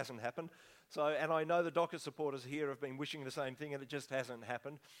it just hasn't happened. And I know the Dockers supporters here have been wishing the same thing and it just hasn't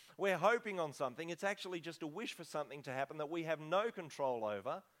happened. We're hoping on something. It's actually just a wish for something to happen that we have no control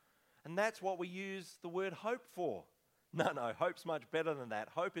over. And that's what we use the word hope for. No, hope's much better than that.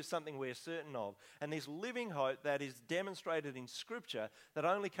 Hope is something we're certain of. And this living hope that is demonstrated in Scripture that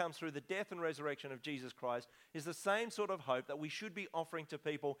only comes through the death and resurrection of Jesus Christ is the same sort of hope that we should be offering to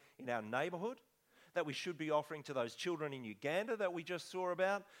people in our neighbourhood, that we should be offering to those children in Uganda that we just saw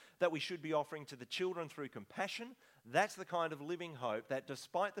about, that we should be offering to the children through compassion. That's the kind of living hope that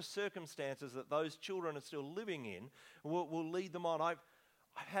despite the circumstances that those children are still living in, will lead them on. I've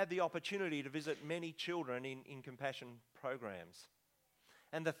had the opportunity to visit many children in compassion programs.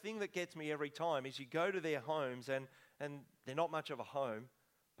 And the thing that gets me every time is you go to their homes and they're not much of a home,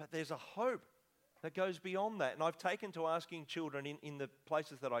 but there's a hope that goes beyond that. And I've taken to asking children in the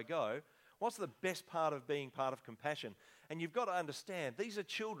places that I go, what's the best part of being part of compassion? And you've got to understand, these are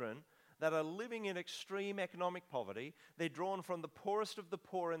children that are living in extreme economic poverty. They're drawn from the poorest of the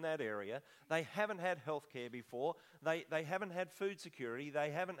poor in that area. They haven't had health care before. They haven't had food security.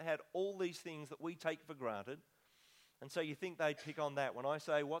 They haven't had all these things that we take for granted. And so you think they'd pick on that. When I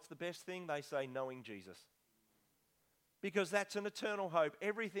say, what's the best thing? They say, knowing Jesus. Because that's an eternal hope.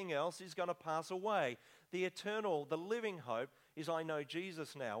 Everything else is going to pass away. The eternal, the living hope is I know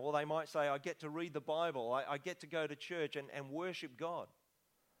Jesus now. Or they might say, I get to read the Bible. I get to go to church and worship God.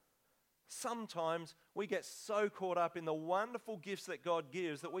 Sometimes we get so caught up in the wonderful gifts that God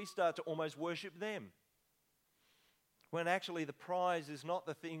gives that we start to almost worship them. When actually the prize is not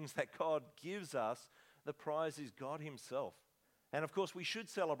the things that God gives us, the prize is God Himself. And of course we should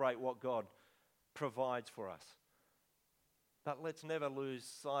celebrate what God provides for us. But let's never lose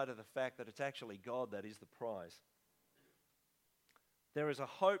sight of the fact that it's actually God that is the prize. There is a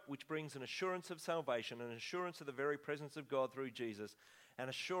hope which brings an assurance of salvation, an assurance of the very presence of God through Jesus, an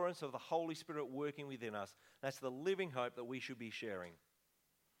assurance of the Holy Spirit working within us. That's the living hope that we should be sharing.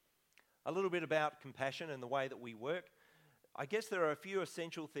 A little bit about compassion and the way that we work. I guess there are a few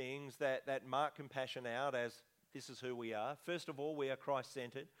essential things that mark compassion out as this is who we are. First of all, we are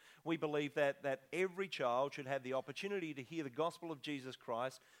Christ-centered. We believe that every child should have the opportunity to hear the gospel of Jesus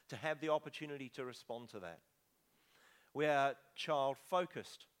Christ, to have the opportunity to respond to that. We are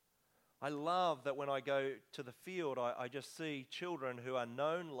child-focused. I love that when I go to the field, I just see children who are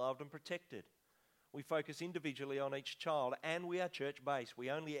known, loved and protected. We focus individually on each child and we are church-based.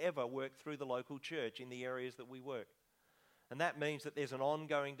 We only ever work through the local church in the areas that we work. And that means that there's an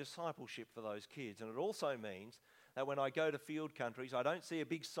ongoing discipleship for those kids. And it also means that when I go to field countries, I don't see a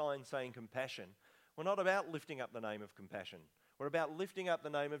big sign saying compassion. We're not about lifting up the name of compassion. We're about lifting up the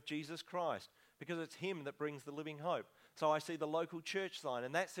name of Jesus Christ because it's Him that brings the living hope. So I see the local church sign,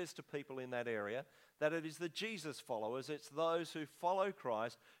 and that says to people in that area that it is the Jesus followers, it's those who follow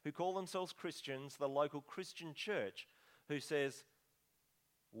Christ, who call themselves Christians, the local Christian church, who says,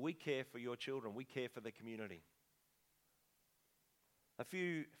 we care for your children, we care for the community. A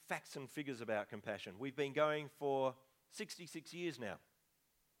few facts and figures about compassion. We've been going for 66 years now.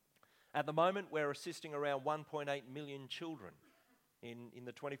 At the moment, we're assisting around 1.8 million children in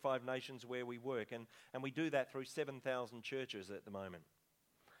the 25 nations where we work. And we do that through 7,000 churches at the moment.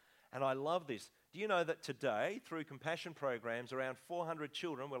 And I love this. Do you know that today, through compassion programs, around 400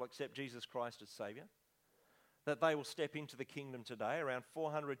 children will accept Jesus Christ as Saviour? That they will step into the kingdom today. Around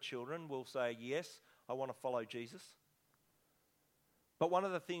 400 children will say, yes, I want to follow Jesus. But one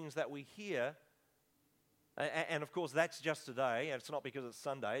of the things that we hear, and of course that's just today, and it's not because it's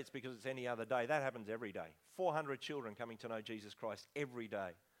Sunday, it's because it's any other day. That happens every day. 400 children coming to know Jesus Christ every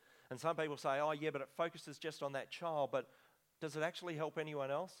day. And some people say, oh yeah, but it focuses just on that child, but does it actually help anyone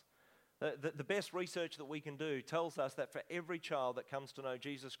else? The best research that we can do tells us that for every child that comes to know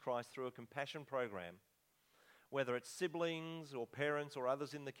Jesus Christ through a compassion program, whether it's siblings or parents or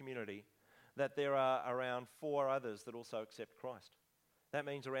others in the community, that there are around 4 others that also accept Christ. That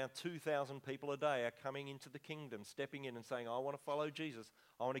means around 2,000 people a day are coming into the kingdom, stepping in and saying, I want to follow Jesus.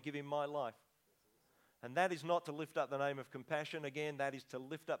 I want to give Him my life. And that is not to lift up the name of compassion. Again, that is to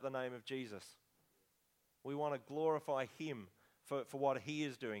lift up the name of Jesus. We want to glorify Him for what He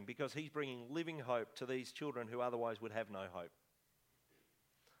is doing because He's bringing living hope to these children who otherwise would have no hope.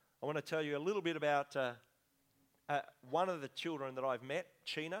 I want to tell you a little bit about one of the children that I've met,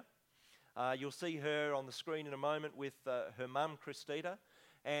 Chena. You'll see her on the screen in a moment with her mum, Christita,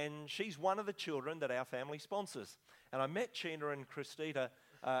 and she's one of the children that our family sponsors. And I met Chena and Christita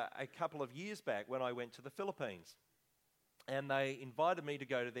a couple of years back when I went to the Philippines. And they invited me to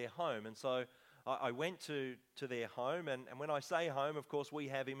go to their home, and so I went to their home, and when I say home, of course, we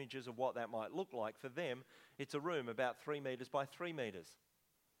have images of what that might look like. For them, it's a room about 3 metres by 3 metres.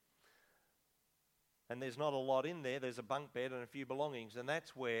 And there's not a lot in there. There's a bunk bed and a few belongings, and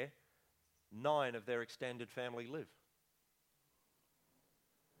that's where 9 of their extended family live.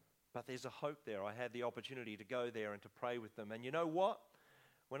 But there's a hope there. I had the opportunity to go there and to pray with them. And you know what?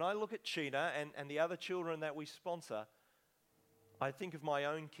 When I look at Sheena and the other children that we sponsor, I think of my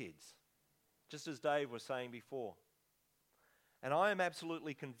own kids, just as Dave was saying before. And I am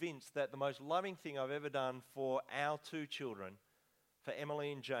absolutely convinced that the most loving thing I've ever done for our 2 children, for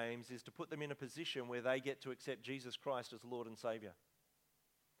Emily and James, is to put them in a position where they get to accept Jesus Christ as Lord and Saviour,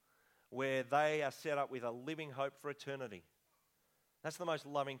 where they are set up with a living hope for eternity. That's the most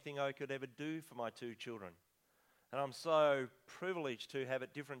loving thing I could ever do for my 2 children. And I'm so privileged to have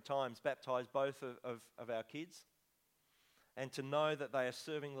at different times baptised both of our kids and to know that they are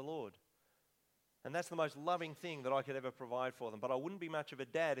serving the Lord. And that's the most loving thing that I could ever provide for them. But I wouldn't be much of a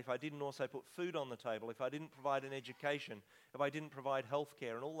dad if I didn't also put food on the table, if I didn't provide an education, if I didn't provide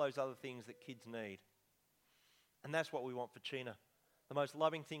healthcare and all those other things that kids need. And that's what we want for Sheena. The most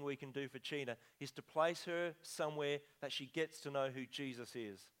loving thing we can do for Sheena is to place her somewhere that she gets to know who Jesus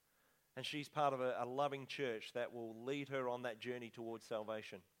is. And she's part of a loving church that will lead her on that journey towards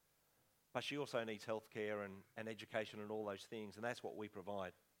salvation. But she also needs healthcare and education and all those things, and that's what we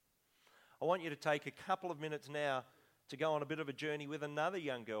provide. I want you to take a couple of minutes now to go on a bit of a journey with another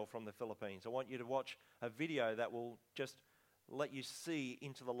young girl from the Philippines. I want you to watch a video that will just let you see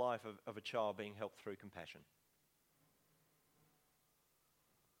into the life of a child being helped through compassion.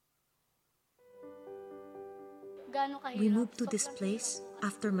 We moved to this place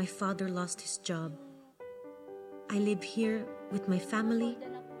after my father lost his job. I live here with my family,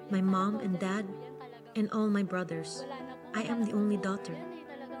 my mom and dad, and all my brothers. I am the only daughter.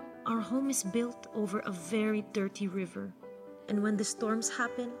 Our home is built over a very dirty river, and when the storms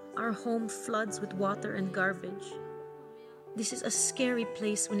happen, our home floods with water and garbage. This is a scary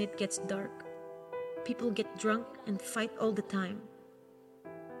place when it gets dark. People get drunk and fight all the time.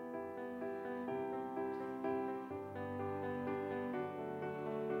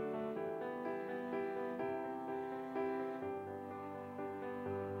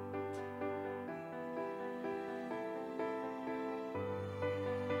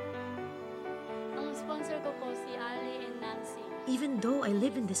 Even though I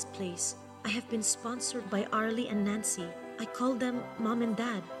live in this place, I have been sponsored by Arlie and Nancy. I call them Mom and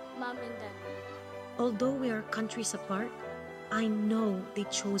Dad. Mom and Dad. Although we are countries apart, I know they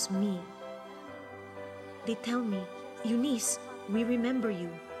chose me. They tell me, Eunice, we remember you.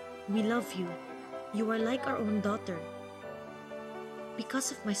 We love you. You are like our own daughter.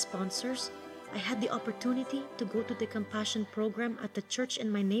 Because of my sponsors, I had the opportunity to go to the Compassion program at the church in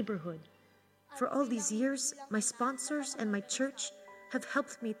my neighborhood. For all these years, my sponsors and my church have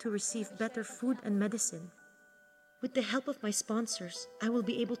helped me to receive better food and medicine. With the help of my sponsors, I will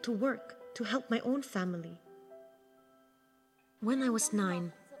be able to work to help my own family. When I was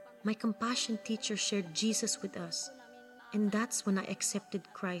 9, my compassion teacher shared Jesus with us, and that's when I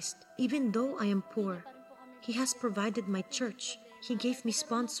accepted Christ. Even though I am poor, He has provided my church. He gave me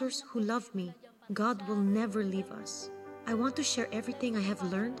sponsors who love me. God will never leave us. I want to share everything I have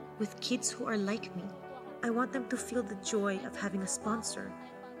learned with kids who are like me. I want them to feel the joy of having a sponsor,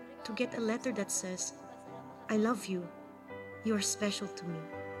 to get a letter that says, I love you. You are special to me.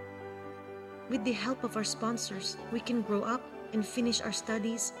 With the help of our sponsors, we can grow up and finish our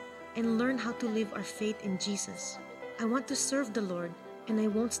studies and learn how to live our faith in Jesus. I want to serve the Lord, and I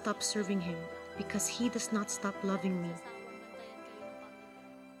won't stop serving Him because He does not stop loving me.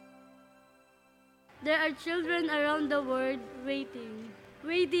 There are children around the world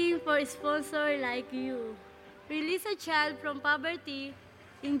waiting for a sponsor like you. Release a child from poverty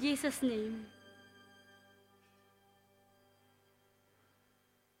in Jesus' name.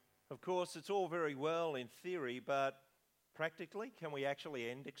 Of course, it's all very well in theory, but practically, can we actually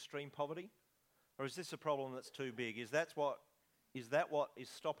end extreme poverty? Or is this a problem that's too big? Is that what is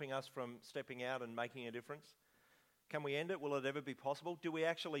stopping us from stepping out and making a difference? Can we end it? Will it ever be possible? Do we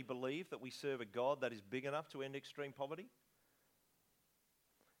actually believe that we serve a God that is big enough to end extreme poverty?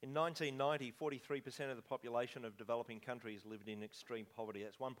 In 1990, 43% of the population of developing countries lived in extreme poverty.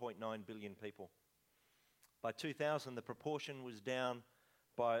 That's 1.9 billion people. By 2000, the proportion was down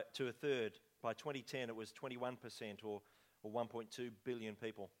to a third. By 2010, it was 21% or 1.2 billion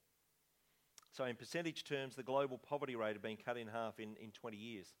people. So in percentage terms, the global poverty rate had been cut in half in 20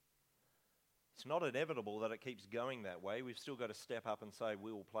 years. It's not inevitable that it keeps going that way. We've still got to step up and say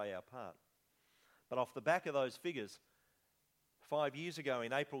we will play our part. But off the back of those figures, 5 years ago,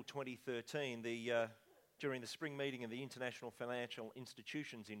 in April 2013, during the spring meeting of the International Financial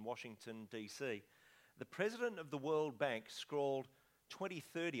Institutions in Washington, D.C., the president of the World Bank scrawled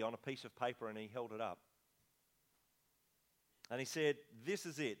 2030 on a piece of paper and he held it up. And he said, this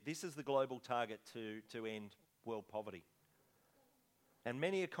is it. This is the global target to end world poverty. And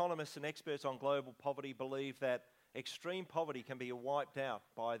many economists and experts on global poverty believe that extreme poverty can be wiped out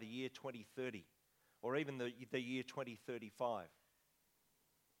by the year 2030 or even the year 2035.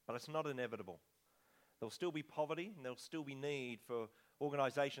 But it's not inevitable. There'll still be poverty and there'll still be need for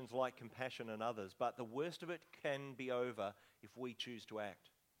organisations like Compassion and others, but the worst of it can be over if we choose to act.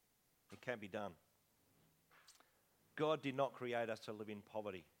 It can be done. God did not create us to live in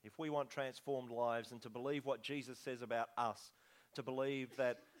poverty. If we want transformed lives and to believe what Jesus says about us, to believe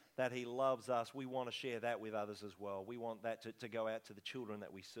that he loves us, we want to share that with others as well. We want that to go out to the children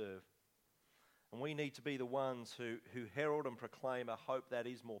that we serve. And we need to be the ones who herald and proclaim a hope that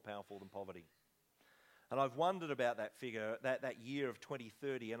is more powerful than poverty. And I've wondered about that figure, that year of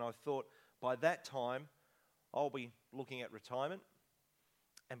 2030, and I've thought by that time I'll be looking at retirement.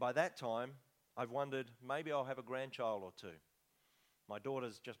 And by that time, I've wondered maybe I'll have a grandchild or two. My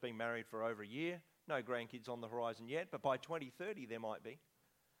daughter's just been married for over a year. No grandkids on the horizon yet, but by 2030 there might be.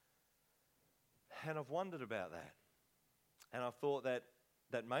 And I've wondered about that. And I've thought that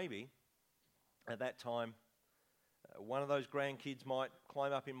maybe at that time one of those grandkids might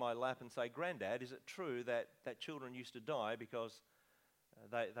climb up in my lap and say, "Granddad, is it true that children used to die because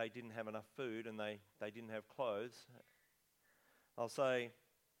they didn't have enough food and they didn't have clothes?" I'll say,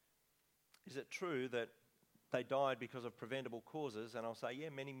 "Is it true that they died because of preventable causes?" And I'll say, "Yeah,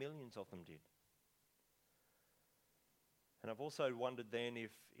 many millions of them did." And I've also wondered then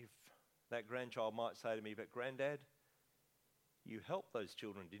if that grandchild might say to me, "But Granddad, you helped those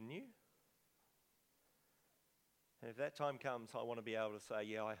children, didn't you?" And if that time comes, I want to be able to say,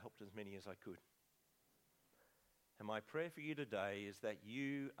 "Yeah, I helped as many as I could." And my prayer for you today is that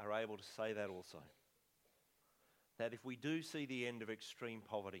you are able to say that also. That if we do see the end of extreme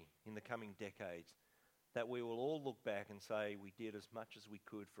poverty in the coming decades, that we will all look back and say we did as much as we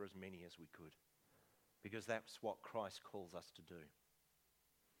could for as many as we could. Because that's what Christ calls us to do.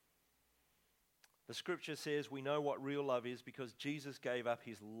 The scripture says we know what real love is because Jesus gave up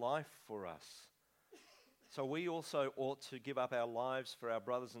his life for us. So we also ought to give up our lives for our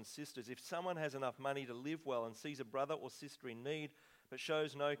brothers and sisters. If someone has enough money to live well and sees a brother or sister in need but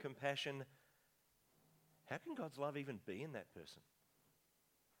shows no compassion, how can God's love even be in that person?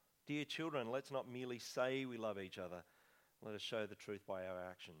 Dear children, let's not merely say we love each other. Let us show the truth by our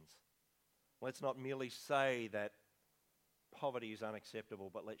actions. Let's not merely say that poverty is unacceptable,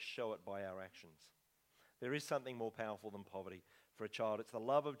 but let's show it by our actions. There is something more powerful than poverty for a child. It's the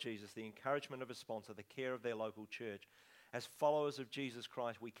love of Jesus, the encouragement of a sponsor, the care of their local church. As followers of Jesus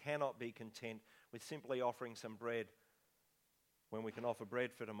Christ, we cannot be content with simply offering some bread when we can offer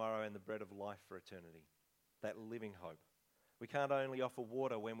bread for tomorrow and the bread of life for eternity, that living hope. We can't only offer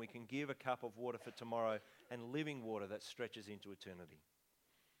water when we can give a cup of water for tomorrow and living water that stretches into eternity.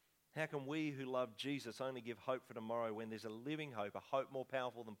 How can we who love Jesus only give hope for tomorrow when there's a living hope, a hope more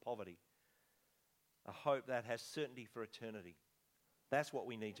powerful than poverty, a hope that has certainty for eternity? That's what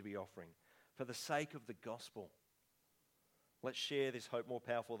we need to be offering. For the sake of the gospel, let's share this hope more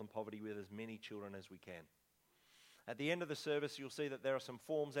powerful than poverty with as many children as we can. At the end of the service, you'll see that there are some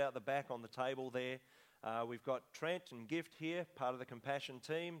forms out the back on the table there. We've got Trent and Gift here, part of the Compassion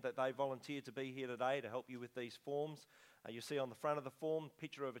team, that they volunteered to be here today to help you with these forms. You'll see on the front of the form,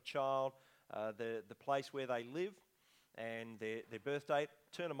 picture of a child, the place where they live, and their birth date.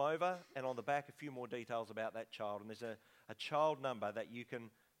 Turn them over, and on the back, a few more details about that child. And there's a child number that you can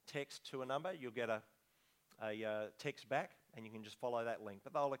text to a number. You'll get a text back, and you can just follow that link.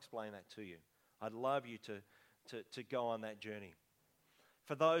 But they'll explain that to you. I'd love you to go on that journey.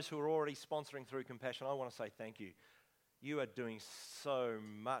 For those who are already sponsoring through Compassion, I want to say thank you. You are doing so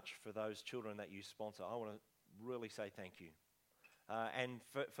much for those children that you sponsor. I want to really say thank you. And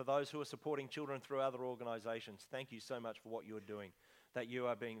for those who are supporting children through other organisations, thank you so much for what you're doing, that you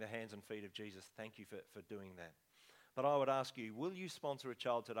are being the hands and feet of Jesus. Thank you for doing that. But I would ask you, will you sponsor a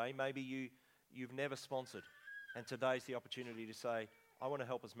child today? Maybe you've never sponsored, and today's the opportunity to say, I want to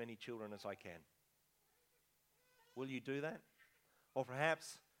help as many children as I can. Will you do that? Or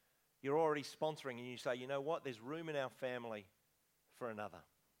perhaps you're already sponsoring and you say, you know what, there's room in our family for another.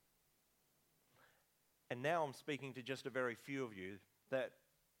 And now I'm speaking to just a very few of you, that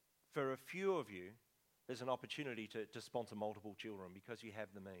for a few of you, there's an opportunity to sponsor multiple children because you have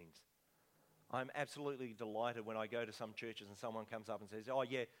the means. I'm absolutely delighted when I go to some churches and someone comes up and says, oh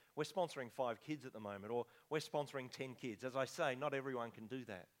yeah, we're sponsoring 5 kids at the moment, or we're sponsoring 10 kids. As I say, not everyone can do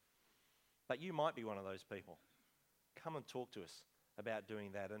that. But you might be one of those people. Come and talk to us about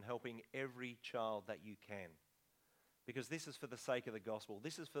doing that and helping every child that you can. Because this is for the sake of the gospel.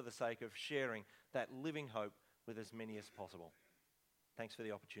 This is for the sake of sharing that living hope with as many as possible. Thanks for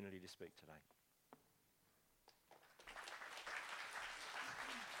the opportunity to speak today.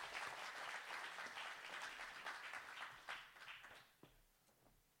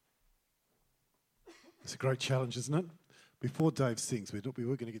 It's a great challenge, isn't it? Before Dave sings, we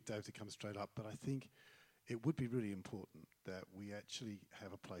were going to get Dave to come straight up, but I think it would be really important that we actually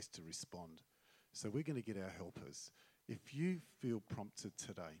have a place to respond. So we're going to get our helpers. If you feel prompted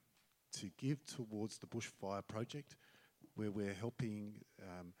today to give towards the Bushfire Project, where we're helping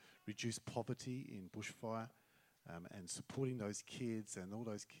reduce poverty in bushfire and supporting those kids, and all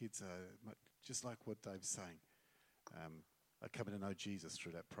those kids are, just like what Dave's saying, are coming to know Jesus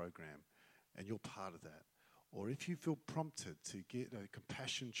through that program, and you're part of that. Or if you feel prompted to get a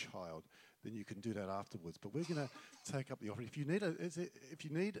compassion child, then you can do that afterwards. But we're going to take up the offering. If you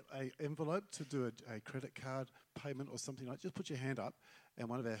need an envelope to do a credit card payment or something like that, just put your hand up, and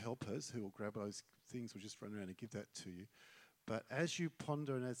one of our helpers who will grab those things will just run around and give that to you. But as you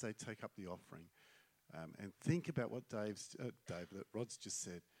ponder and as they take up the offering, and think about what Rod's just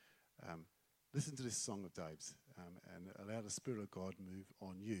said, listen to this song of Dave's and allow the Spirit of God move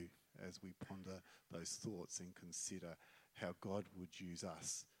on you as we ponder those thoughts and consider how God would use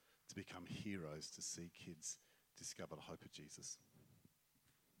us to become heroes to see kids discover the hope of Jesus.